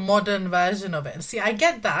 like a modern version of it. See, I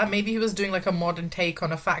get that. Maybe he was doing like a modern take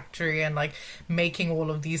on a factory and like making all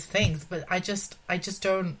of these things, but I just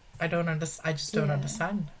don't understand. I just don't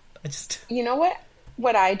understand. You know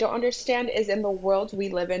what I don't understand is in the world we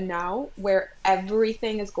live in now, where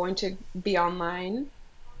everything is going to be online,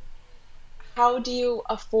 how do you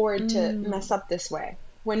afford to mess up this way?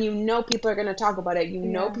 When you know people are going to talk about it, you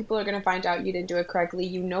know people are going to find out you didn't do it correctly,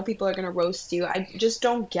 you know people are going to roast you. I just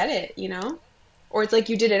don't get it, you know? Or it's like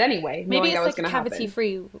you did it anyway, maybe knowing that was it's going like to a happen.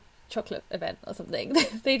 cavity-free chocolate event or something.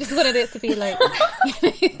 They just wanted it to be like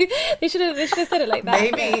they should have said it like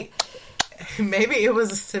that. Maybe it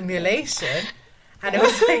was a simulation. And it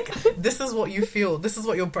was like, this is what you feel. This is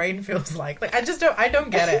what your brain feels like. Like, I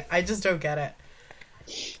don't get it. I just don't get it.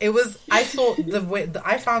 It was, I saw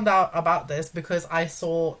I found out about this because I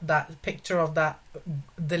saw that picture of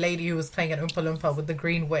the lady who was playing an Oompa Loompa with the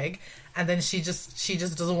green wig. And then she just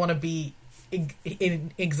doesn't want to be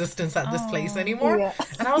in existence at this place anymore. Yeah.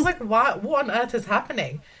 And I was like, what on earth is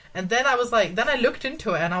happening? And then I was like, then I looked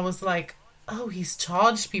into it and I was like, oh, he's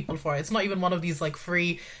charged people for it. It's not even one of these like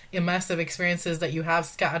free immersive experiences that you have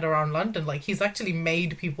scattered around London. Like, he's actually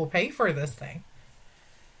made people pay for this thing.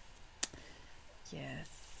 Yes.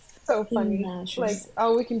 So funny. Like,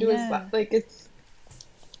 all we can do is like, it's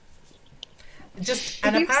just,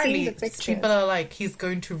 and apparently people are like, he's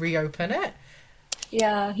going to reopen it.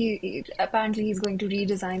 Yeah, he apparently he's going to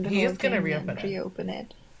redesign the whole thing and reopen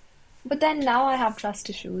it. But then now I have trust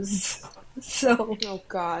issues. So, oh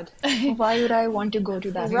God, why would I want to go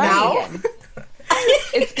to that now? again?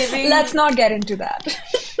 It's giving. Let's not get into that.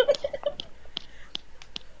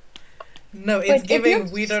 No, it's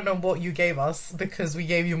giving. We don't know what you gave us because we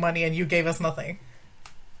gave you money and you gave us nothing.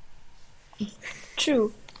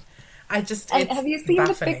 True. And have you seen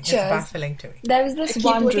the pictures? It's baffling to me. There was this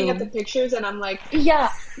one room. looking at the pictures and I'm like,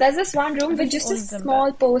 there's this one room with just a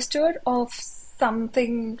small poster of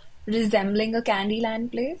something resembling a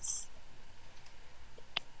Candyland place.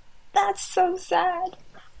 That's so sad.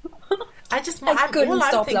 All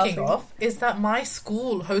I'm thinking of is that my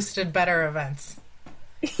school hosted better events.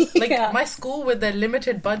 Like, my school with their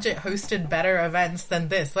limited budget hosted better events than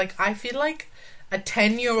this. Like, I feel like a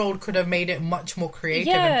 10-year-old could have made it much more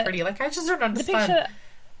creative and pretty. Like, I just don't understand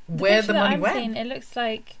where the money went. Seeing, it looks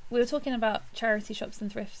like, we were talking about charity shops and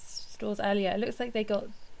thrift stores earlier. It looks like they got,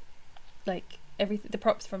 like, the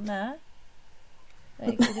props from there.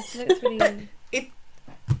 Like, it just looks really...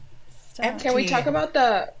 Can we talk about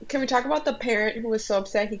the parent who was so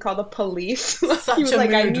upset he called the police? He was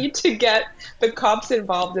like, I need to get the cops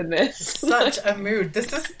involved in this. Such a mood.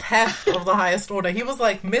 This is theft of the highest order. He was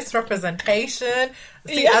like, misrepresentation.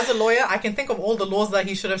 See, as a lawyer, I can think of all the laws that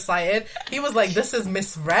he should have cited. He was like, this is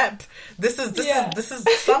misrep. This is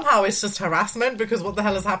somehow it's just harassment because what the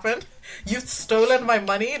hell has happened? You've stolen my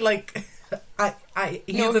money. Like,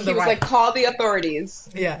 he was like, call the authorities.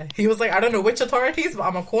 Yeah, he was like, I don't know which authorities, but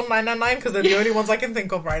I'm gonna call 999 because they're the only ones I can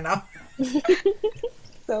think of right now.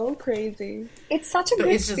 So crazy. It's such a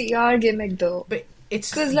good PR gimmick, though. But it's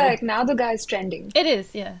because like now the guy's trending. It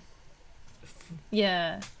is, yeah.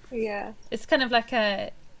 It's kind of like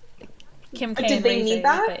a Kim K. Did they need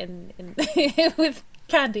that? But in with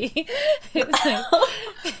candy.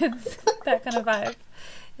 It's that kind of vibe.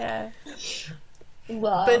 Yeah.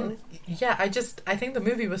 Wow. But yeah, I think the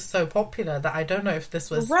movie was so popular that I don't know if this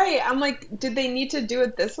was right. I'm like, did they need to do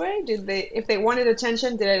it this way? If they wanted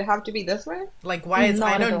attention, did it have to be this way? Like, why is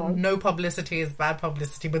I know no publicity is bad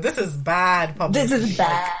publicity, but this is bad publicity. This is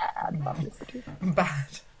bad publicity.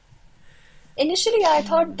 Bad. Initially, I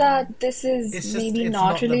thought that this is maybe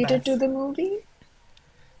not related to the movie,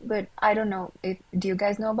 but I don't know. Do you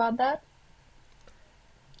guys know about that?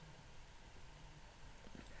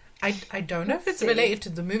 I don't know if it's related to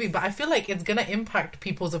the movie, but I feel like it's going to impact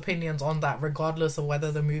people's opinions on that, regardless of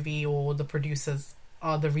whether the movie or the producers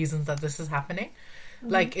are the reasons that this is happening.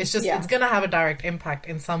 Like, it's just, it's going to have a direct impact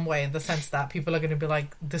in some way, in the sense that people are going to be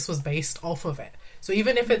like, this was based off of it. So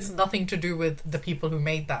even if it's nothing to do with the people who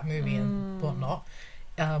made that movie and whatnot,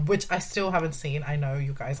 which I still haven't seen. I know,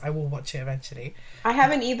 you guys, I will watch it eventually. I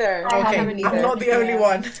haven't either. Okay, I'm not the only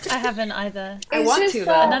one. I haven't either. I want to,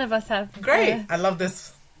 though. None of us have. Great. I love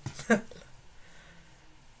this.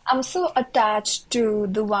 I'm so attached to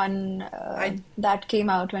the one that came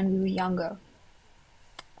out when we were younger.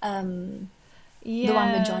 The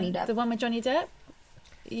one with Johnny Depp. The one with Johnny Depp?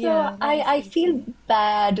 Yeah. So I feel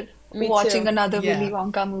bad watching another Willy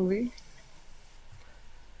Wonka movie.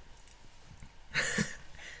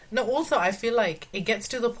 No, also, I feel like it gets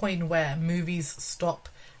to the point where movies stop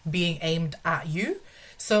being aimed at you.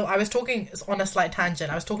 So I was talking on a slight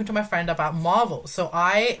tangent. I was talking to my friend about Marvel. So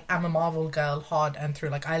I am a Marvel girl, hard and through.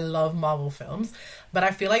 Like, I love Marvel films, but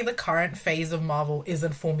I feel like the current phase of Marvel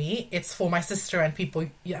isn't for me. It's for my sister and people.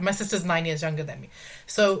 Yeah, my sister's 9 years younger than me.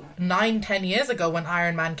 So 9-10 years ago, when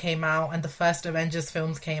Iron Man came out and the first Avengers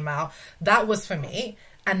films came out, that was for me.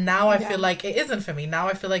 And now I feel like it isn't for me. Now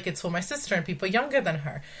I feel like it's for my sister and people younger than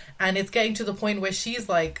her. And it's getting to the point where she's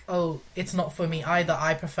like, oh, it's not for me either.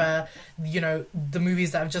 I prefer, you know, the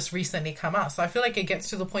movies that have just recently come out. So I feel like it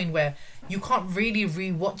gets to the point where you can't really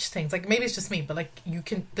rewatch things. Like, maybe it's just me, but like, you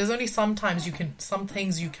can, there's only sometimes you can, some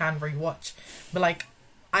things you can rewatch. But like,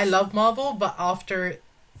 I love Marvel, but after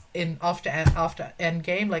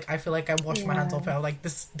Endgame, like, I feel like I washed my hands off it. Like,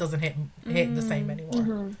 this doesn't hit the same anymore.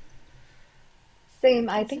 Mm-hmm.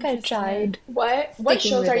 Same. I think I tried. What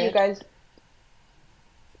shows are you guys?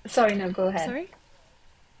 Sorry, no, go ahead. Sorry?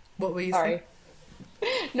 What were you saying?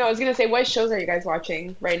 No, I was gonna say, what shows are you guys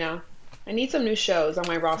watching right now? I need some new shows on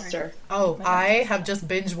my roster. Oh, I have just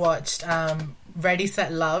binge watched Ready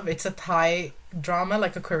Set Love. It's a Thai drama,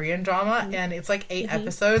 like a Korean drama, and it's like 8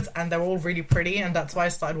 episodes, and they're all really pretty, and that's why I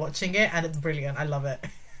started watching it, and it's brilliant. I love it.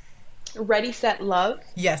 Ready, Set, Love?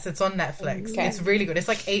 Yes, it's on Netflix. Okay. It's really good. It's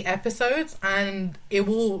like 8 episodes, and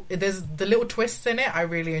there's the little twists in it. I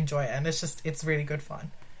really enjoy it, and it's really good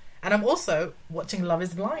fun. And I'm also watching Love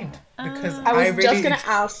is Blind because I was really just going to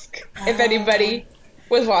ask if anybody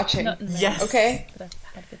was watching. Yes. Okay. But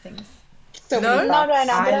I've had good things. So not right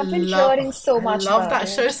now, but I've been hearing so much I love about that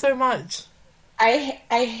show so much.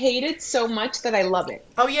 I hate it so much that I love it.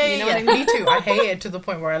 Oh, yeah, yeah. I mean? Me too. I hate it to the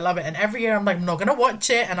point where I love it. And every year I'm like, I'm not going to watch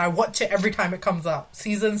it. And I watch it every time it comes out.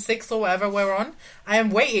 Season 6 or whatever we're on. I am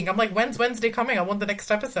waiting. I'm like, when's Wednesday coming? I want the next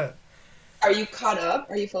episode. Are you caught up?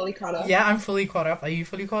 Are you fully caught up? Yeah, I'm fully caught up. Are you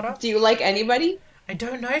fully caught up? Do you like anybody? I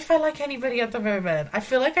don't know if I like anybody at the moment. I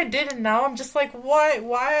feel like I did, and now I'm just like, why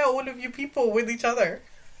are all of you people with each other?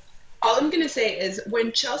 All I'm going to say is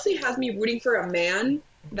when Chelsea has me rooting for a man,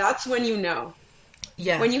 that's when you know.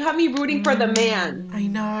 Yeah. When you have me rooting for the man. I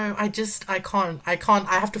know. I can't.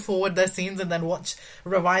 I have to forward their scenes and then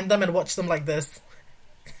rewind them and watch them like this.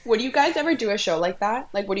 Would you guys ever do a show like that?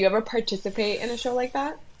 Like, would you ever participate in a show like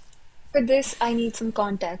that? For this, I need some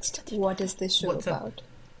context. What is this show about?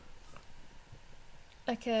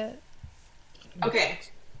 Okay.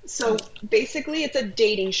 So basically it's a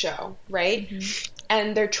dating show, right? Mm-hmm.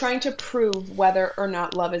 And they're trying to prove whether or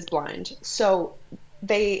not love is blind. So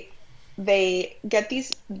they get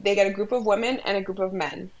a group of women and a group of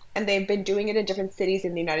men, and they've been doing it in different cities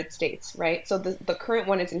in the United States, right? So the current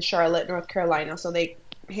one is in Charlotte, North Carolina. So they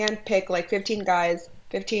handpick like 15 guys,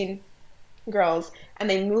 15 girls, and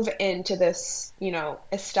they move into this,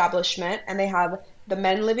 establishment, and they have the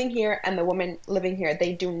men living here and the women living here.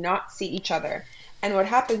 They do not see each other. And what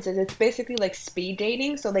happens is it's basically like speed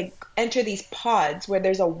dating. So they enter these pods where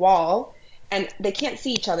there's a wall and they can't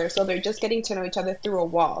see each other. So they're just getting to know each other through a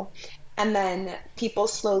wall. And then people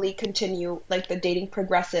slowly continue, like the dating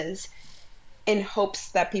progresses in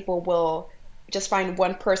hopes that people will just find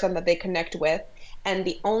one person that they connect with. And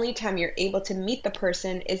the only time you're able to meet the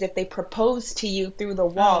person is if they propose to you through the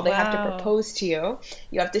wall. Oh, they have to propose to you.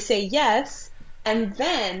 You have to say yes. And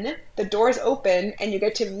then the doors open and you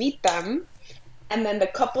get to meet them. And then the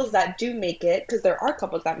couples that do make it, because there are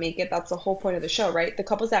couples that make it, that's the whole point of the show, right? The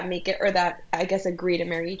couples that make it, or that, I guess, agree to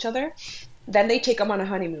marry each other, then they take them on a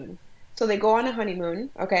honeymoon. So they go on a honeymoon,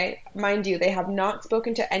 okay? Mind you, they have not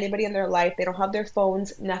spoken to anybody in their life. They don't have their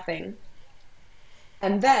phones, nothing.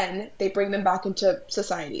 And then they bring them back into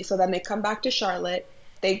society. So then they come back to Charlotte.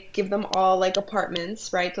 They give them all, like,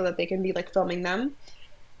 apartments, right? So that they can be, like, filming them.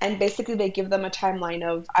 And basically they give them a timeline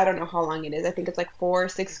of, I don't know how long it is. I think it's like 4 or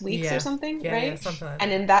 6 weeks or something, right? Yeah, something like that.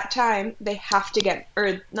 And in that time, they have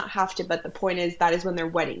to not have to, but the point is that is when their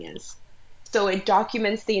wedding is. So it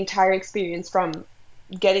documents the entire experience from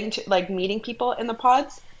getting to, like, meeting people in the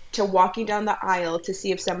pods to walking down the aisle to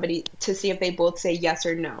see if they both say yes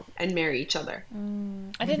or no and marry each other.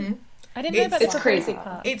 I didn't know about it's crazy.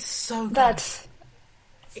 It's so good.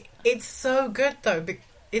 It's so good though.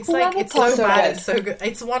 It's like, it's so bad, it's so good.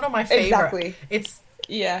 It's one of my favorite.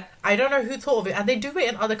 Exactly. I don't know who thought of it. And they do it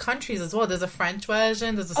in other countries as well. There's a French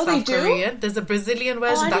version, there's a South Korean, there's a Brazilian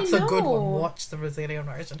version. That's a good one. Watch the Brazilian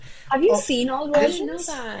version. Have you seen all the versions?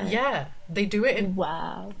 I didn't know that. Yeah, they do it in...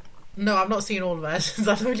 Wow. No, I've not seen all the versions.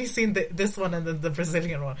 I've only seen this one and then the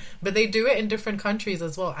Brazilian one. But they do it in different countries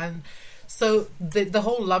as well. And so the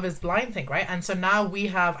whole Love is Blind thing, right? And so now we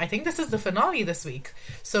have... I think this is the finale this week.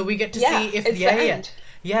 So we get to see if...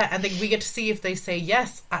 Yeah, and then we get to see if they say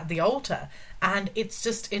yes at the altar. And it's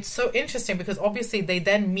so interesting because obviously they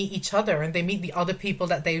then meet each other and they meet the other people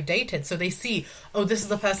that they've dated. So they see, oh, this is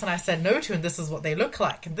the person I said no to and this is what they look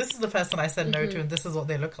like. And this is the person I said no to and this is what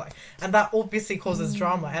they look like. And that obviously causes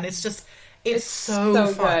drama. And it's so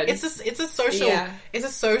fun. Good. It's a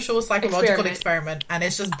social psychological experiment, and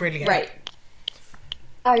it's just brilliant. Right.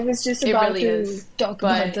 I was just about really to talk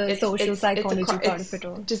about the social psychology part of it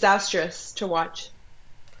all. Disastrous to watch.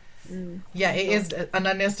 Yeah, it is.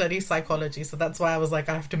 Ananya studies psychology, so that's why I was like,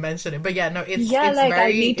 I have to mention it. But yeah, no, it's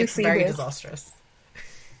very disastrous.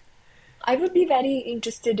 I would be very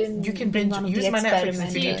interested in. You can binge. Use my Netflix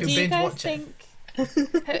if you need to binge watch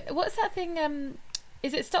it. What's that thing?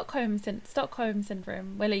 Is it Stockholm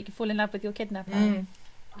syndrome, where like you fall in love with your kidnapper?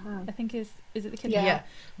 I think is it the kidnapper? Yeah,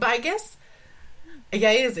 but I guess.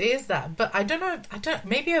 Yeah, it is that. But I don't know,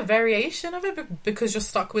 maybe a variation of it because you're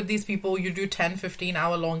stuck with these people, you do 10, 15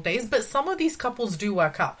 hour long days. But some of these couples do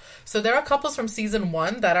work out. So there are couples from season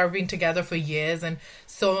 1 that have been together for years and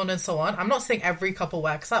so on and so on. I'm not saying every couple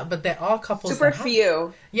works out, but there are couples Super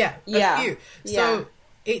few. Yeah, a few. So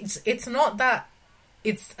it's not that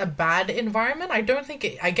it's a bad environment. I don't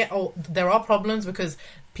think there are problems because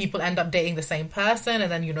people end up dating the same person and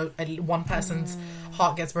then, you know, one person's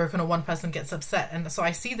heart gets broken or one person gets upset. And so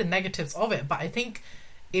I see the negatives of it, but I think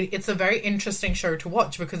it's a very interesting show to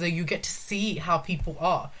watch because you get to see how people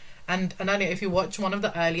are. And Ananya, if you watch one of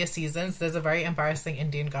the earlier seasons, there's a very embarrassing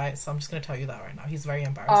Indian guy. So I'm just going to tell you that right now. He's very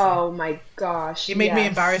embarrassing. Oh my gosh. He made me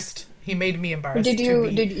embarrassed. He made me embarrassed to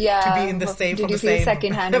be in the same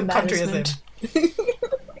country as him.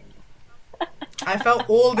 I felt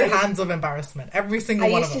all the hands of embarrassment, every single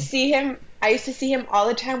one of them. I used to see him all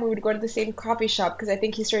the time. We would go to the same coffee shop because I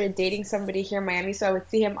think he started dating somebody here in Miami. So I would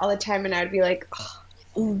see him all the time, and I would be like,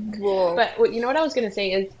 oh. But you know what I was going to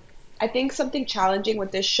say is, I think something challenging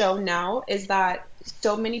with this show now is that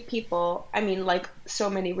so many people, I mean, like so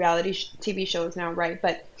many reality TV shows now, right?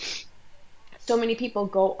 But so many people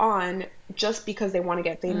go on just because they want to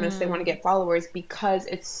get famous, they want to get followers because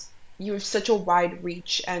you have such a wide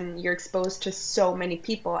reach and you're exposed to so many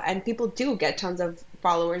people, and people do get tons of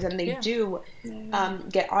followers and they do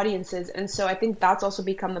get audiences. And so I think that's also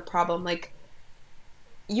become the problem. Like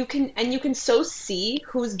you can so see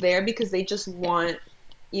who's there because they just want,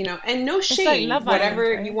 you know, and no shade, like whatever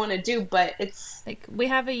Island, right? You want to do, but it's like we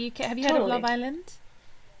have a UK. Have you heard of Love Island?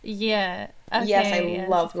 Yeah. Okay, yes, I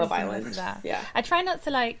love Love Island. Yeah. I try not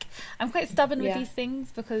to I'm quite stubborn with these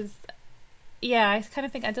things because I kind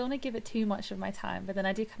of think I don't want to give it too much of my time, but then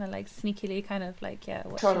I do kind of sneakily kind of watch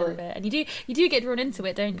a little bit. And you do get drawn into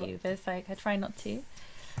it, don't you? But it's I try not to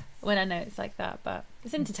when I know it's like that, but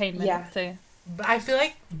it's entertainment. Yeah. So. But I feel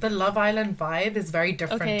like the Love Island vibe is very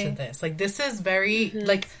different to this. Like this is very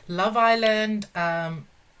like Love Island,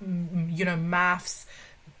 you know, maths,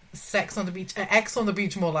 Sex on the Beach, X on the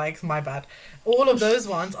Beach, more like, my bad. All of those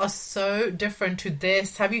ones are so different to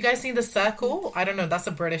this. Have you guys seen The Circle? I don't know, that's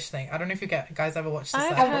a British thing. I don't know if you guys ever watched The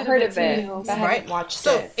Circle. I've heard of it. I haven't watched it.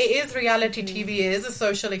 So it is reality TV, it is a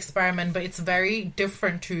social experiment, but it's very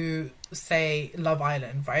different to, say, Love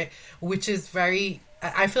Island, right? Which is very...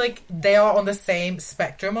 I feel like they are on the same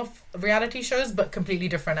spectrum of reality shows, but completely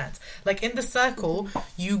different ends. Like in The Circle,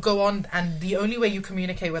 you go on and the only way you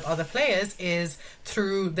communicate with other players is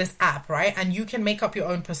through this app, right? And you can make up your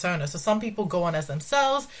own persona. So some people go on as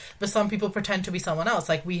themselves, but some people pretend to be someone else.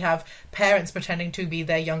 Like we have parents pretending to be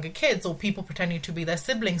their younger kids, or people pretending to be their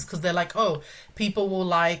siblings because they're like, oh, people will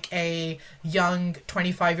like a young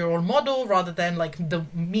 25-year-old model rather than like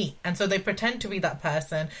me. And so they pretend to be that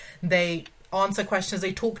person. They answer questions,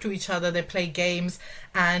 they talk to each other, they play games,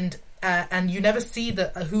 and you never see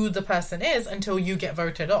who the person is until you get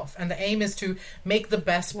voted off. And the aim is to make the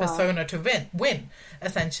best persona to win,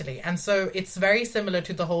 essentially. And so it's very similar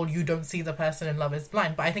to the whole you don't see the person in Love is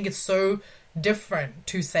Blind. But I think it's so different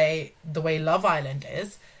to say the way Love Island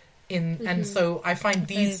is. And so I find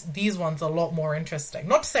these ones a lot more interesting.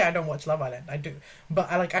 Not to say I don't watch Love Island, I do.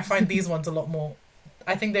 But I find these ones a lot more...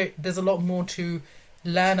 I think there's a lot more to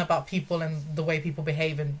learn about people and the way people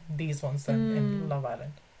behave in these ones than in Love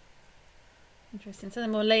Island. Interesting. So there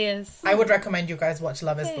are more layers. I would recommend you guys watch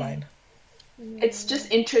Love is Blind. It's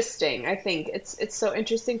just interesting. I think it's so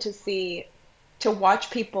interesting to watch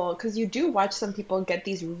people, because you do watch some people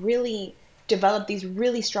develop these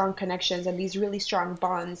really strong connections and these really strong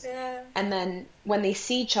bonds. Yeah. And then when they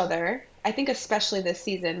see each other, I think especially this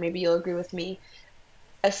season, maybe you'll agree with me,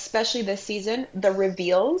 especially this season, the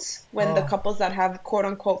reveals when the couples that have quote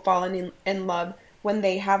unquote fallen in love, when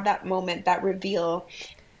they have that moment, that reveal,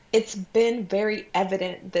 it's been very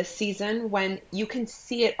evident this season when you can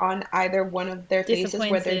see it on either one of their faces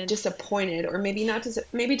where they're disappointed, or maybe not.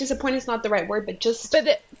 Maybe disappointed is not the right word, but just.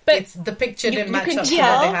 But it's the picture didn't match up to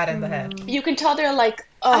what they had in the head. You can tell they're like,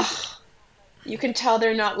 ugh. You can tell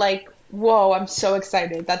they're not like, whoa, I'm so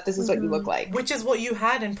excited that this is what you look like. Which is what you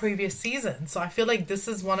had in previous seasons. So I feel like this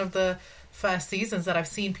is one of the first seasons that I've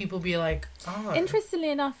seen people be like, oh.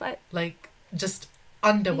 Interestingly enough, just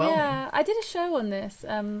underwhelming. Yeah, I did a show on this.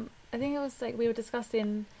 I think it was like we were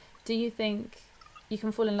discussing, do you think you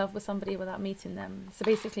can fall in love with somebody without meeting them? So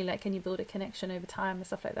basically, like, can you build a connection over time and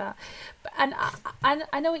stuff like that? And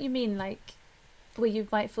I know what you mean, like, where you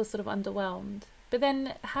might feel sort of underwhelmed. But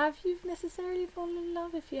then, have you necessarily fallen in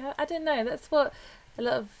love if you have? I don't know. That's what a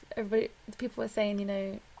lot of people were saying, you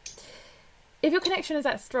know. If your connection is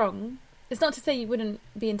that strong, it's not to say you wouldn't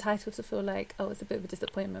be entitled to feel like, oh, it's a bit of a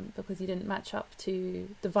disappointment because you didn't match up to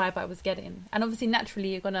the vibe I was getting. And obviously, naturally,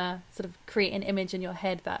 you're going to sort of create an image in your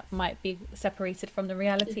head that might be separated from the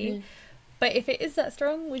reality. Mm-hmm. But if it is that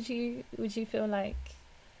strong, would you feel like...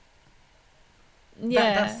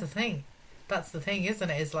 Yeah. That's the thing. That's the thing, isn't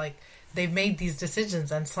it? Is like... They've made these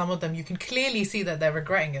decisions, and some of them you can clearly see that they're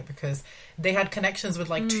regretting it because they had connections with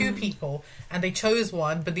like two people and they chose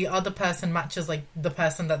one, but the other person matches like the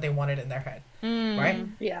person that they wanted in their head, right?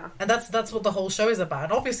 Yeah. And that's what the whole show is about.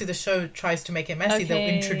 And obviously the show tries to make it messy. They'll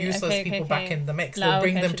introduce those people back in the mix. They'll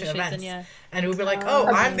bring them to events, and it will be like, oh,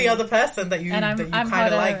 I'm the other person that you kind of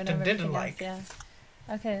liked and didn't like. Yeah.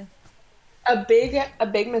 Okay. A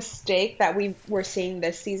big mistake that we were seeing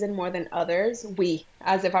this season more than others,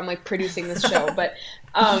 as if I'm like producing this show, but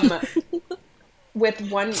with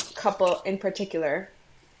one couple in particular,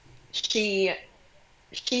 she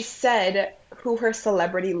said who her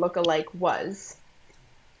celebrity lookalike was,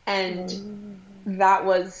 and that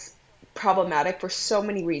was problematic for so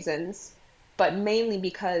many reasons, but mainly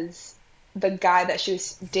because the guy that she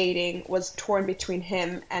was dating was torn between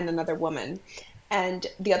him and another woman. And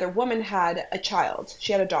the other woman had a child.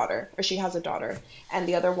 She had a daughter, or she has a daughter, and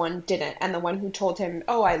the other one didn't. And the one who told him,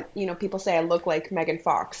 "Oh, people say I look like Megan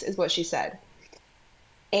Fox," is what she said.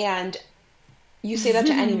 And you say that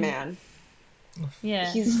to any man.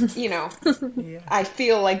 Yeah. He's, I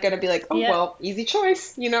feel like gonna be like, oh, well, easy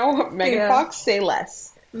choice, Megan Fox, say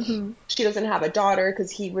less. Mm-hmm. She doesn't have a daughter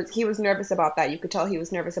because he was nervous about that. You could tell he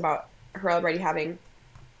was nervous about her already having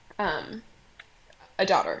a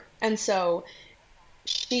daughter. And so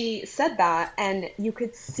she said that, and you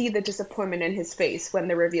could see the disappointment in his face when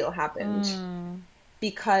the reveal happened.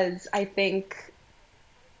 Because I don't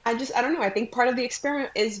know, I think part of the experiment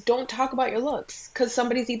is don't talk about your looks, because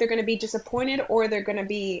somebody's either going to be disappointed or they're going to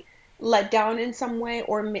be let down in some way,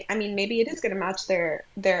 or maybe it is going to match their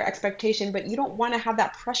expectation, but you don't want to have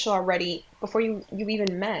that pressure already before you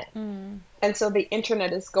even met. And so the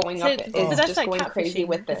internet is going up, is just like going crazy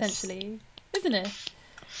with this, essentially, isn't it?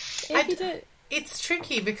 It's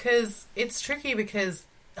tricky because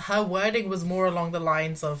her wording was more along the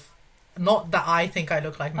lines of, not that I think I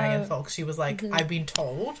look like Megan Fox. She was like, I've been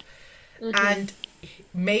told. And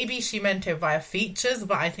maybe she meant it via features,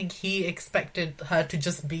 but I think he expected her to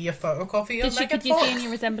just be a photocopy of Megan Fox. Did you see any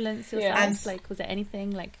resemblance yourself? And like, was there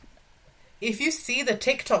anything like... If you see the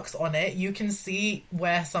TikToks on it, you can see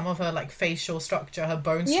where some of her like facial structure, her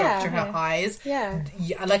bone structure, her eyes. Yeah,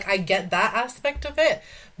 like I get that aspect of it,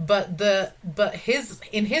 but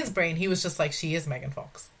in his brain, he was just like, she is Megan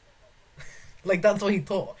Fox. Like that's what he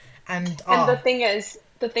thought. And the thing is,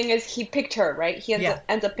 he picked her, right? He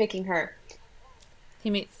ends up picking her. He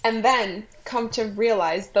meets, and then come to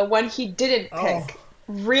realize the one he didn't pick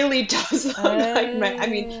really does look like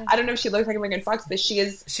I don't know if she looks like Megan Fox, but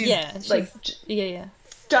she's stunning.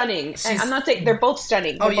 And I'm not saying they're both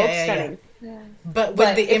stunning. They're both stunning. Yeah. But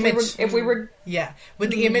with the image, with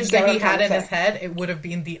the image that he had in his head, it would have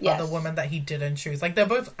been the other woman that he didn't choose. Like they're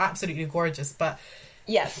both absolutely gorgeous, but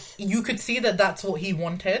you could see that that's what he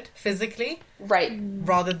wanted physically, right?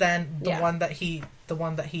 Rather than the one that he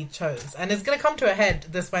chose. And it's going to come to a head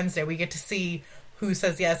this Wednesday. We get to see who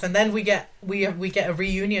says yes, and then we get a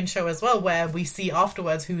reunion show as well where we see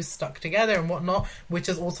afterwards who's stuck together and whatnot, which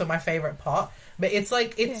is also my favorite part. But it's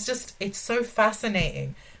like it's so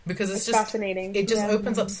fascinating because it's just fascinating. It just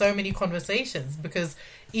opens up so many conversations, because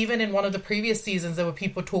even in one of the previous seasons there were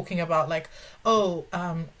people talking about like,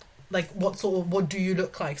 like what do you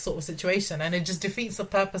look like sort of situation, and it just defeats the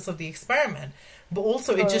purpose of the experiment. But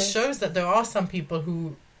also it just shows that there are some people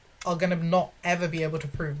who are going to not ever be able to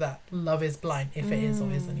prove that love is blind, if it is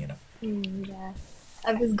or isn't,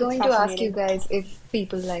 I was going to ask you guys if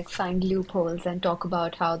people like find loopholes and talk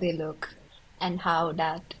about how they look and how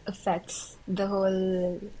that affects the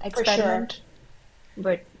whole experiment.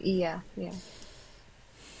 But yeah. Yeah.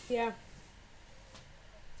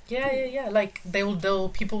 Yeah. Like they'll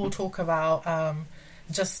people will talk about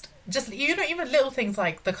just even little things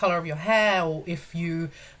like the color of your hair, or if you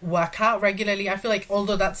work out regularly. I feel like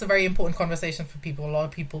although that's a very important conversation for people, a lot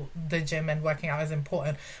of people, the gym and working out is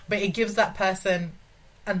important, but it gives that person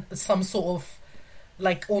some sort of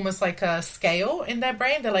like almost like a scale in their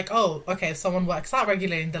brain. They're like, oh, okay, if someone works out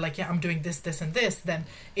regularly and they're like, yeah, I'm doing this, this and this, then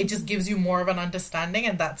it just gives you more of an understanding,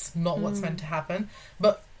 and that's not what's meant to happen.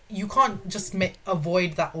 But you can't just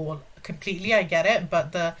avoid that all completely. I get it,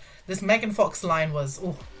 but this Megan Fox line was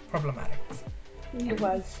problematic. It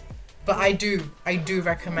was. But I do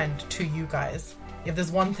recommend to you guys, if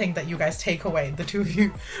there's one thing that you guys take away, the two of you,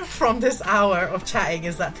 from this hour of chatting,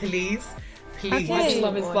 is that please Watch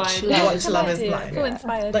Love is Blind. Watch Love is Blind. I feel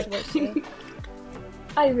inspired to watch it.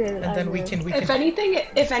 I will. And then we can. If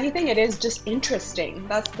anything, it is just interesting.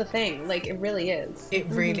 That's the thing. Like, it really is. It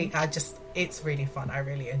really, it's really fun. I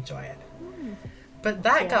really enjoy it. But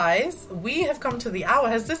guys, we have come to the hour.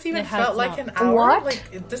 Has this even felt like an hour? What?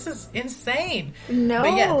 Like, this is insane. No.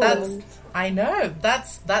 But yeah, I know.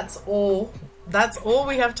 That's all. That's all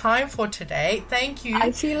we have time for today. Thank you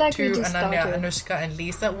I feel like to Ananya, Anushka, and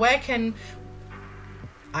Lisa. Where can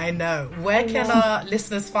our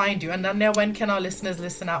listeners find you? Ananya, when can our listeners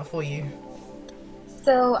listen out for you?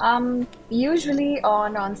 So I'm usually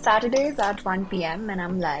on Saturdays at 1 p.m. and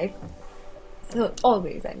I'm live. So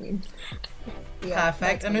always, I mean. Yeah,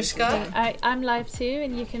 perfect. Anushka? I'm live too,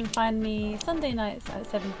 and you can find me Sunday nights at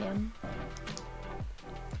 7 p.m.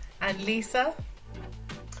 And Lisa?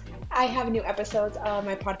 I have new episodes of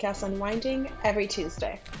my podcast Unwinding every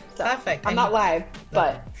Tuesday. So perfect. I'm not live,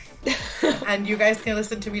 but... And you guys can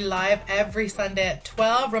listen to me live every Sunday at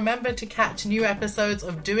 12. Remember to catch new episodes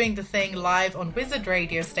of Doing the Thing live on Wizard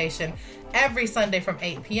Radio Station every Sunday from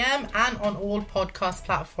 8 p.m. and on all podcast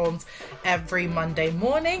platforms every Monday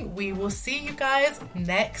morning. We will see you guys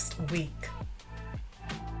next week.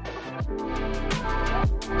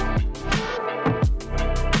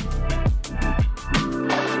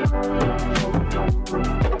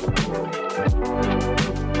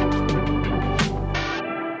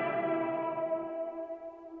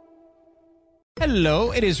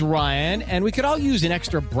 Hello, it is Ryan, and we could all use an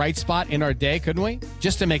extra bright spot in our day, couldn't we?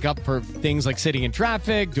 Just to make up for things like sitting in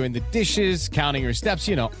traffic, doing the dishes, counting your steps,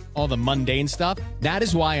 all the mundane stuff. That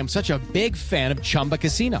is why I'm such a big fan of Chumba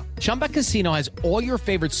Casino. Chumba Casino has all your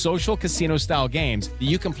favorite social casino-style games that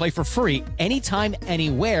you can play for free anytime,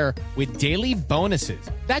 anywhere with daily bonuses.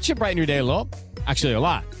 That should brighten your day a little. Actually, a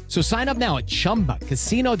lot. So sign up now at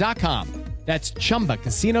ChumbaCasino.com. That's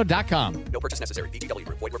ChumbaCasino.com. No purchase necessary. VGW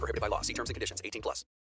Group. Void where prohibited by law. See terms and conditions. 18+.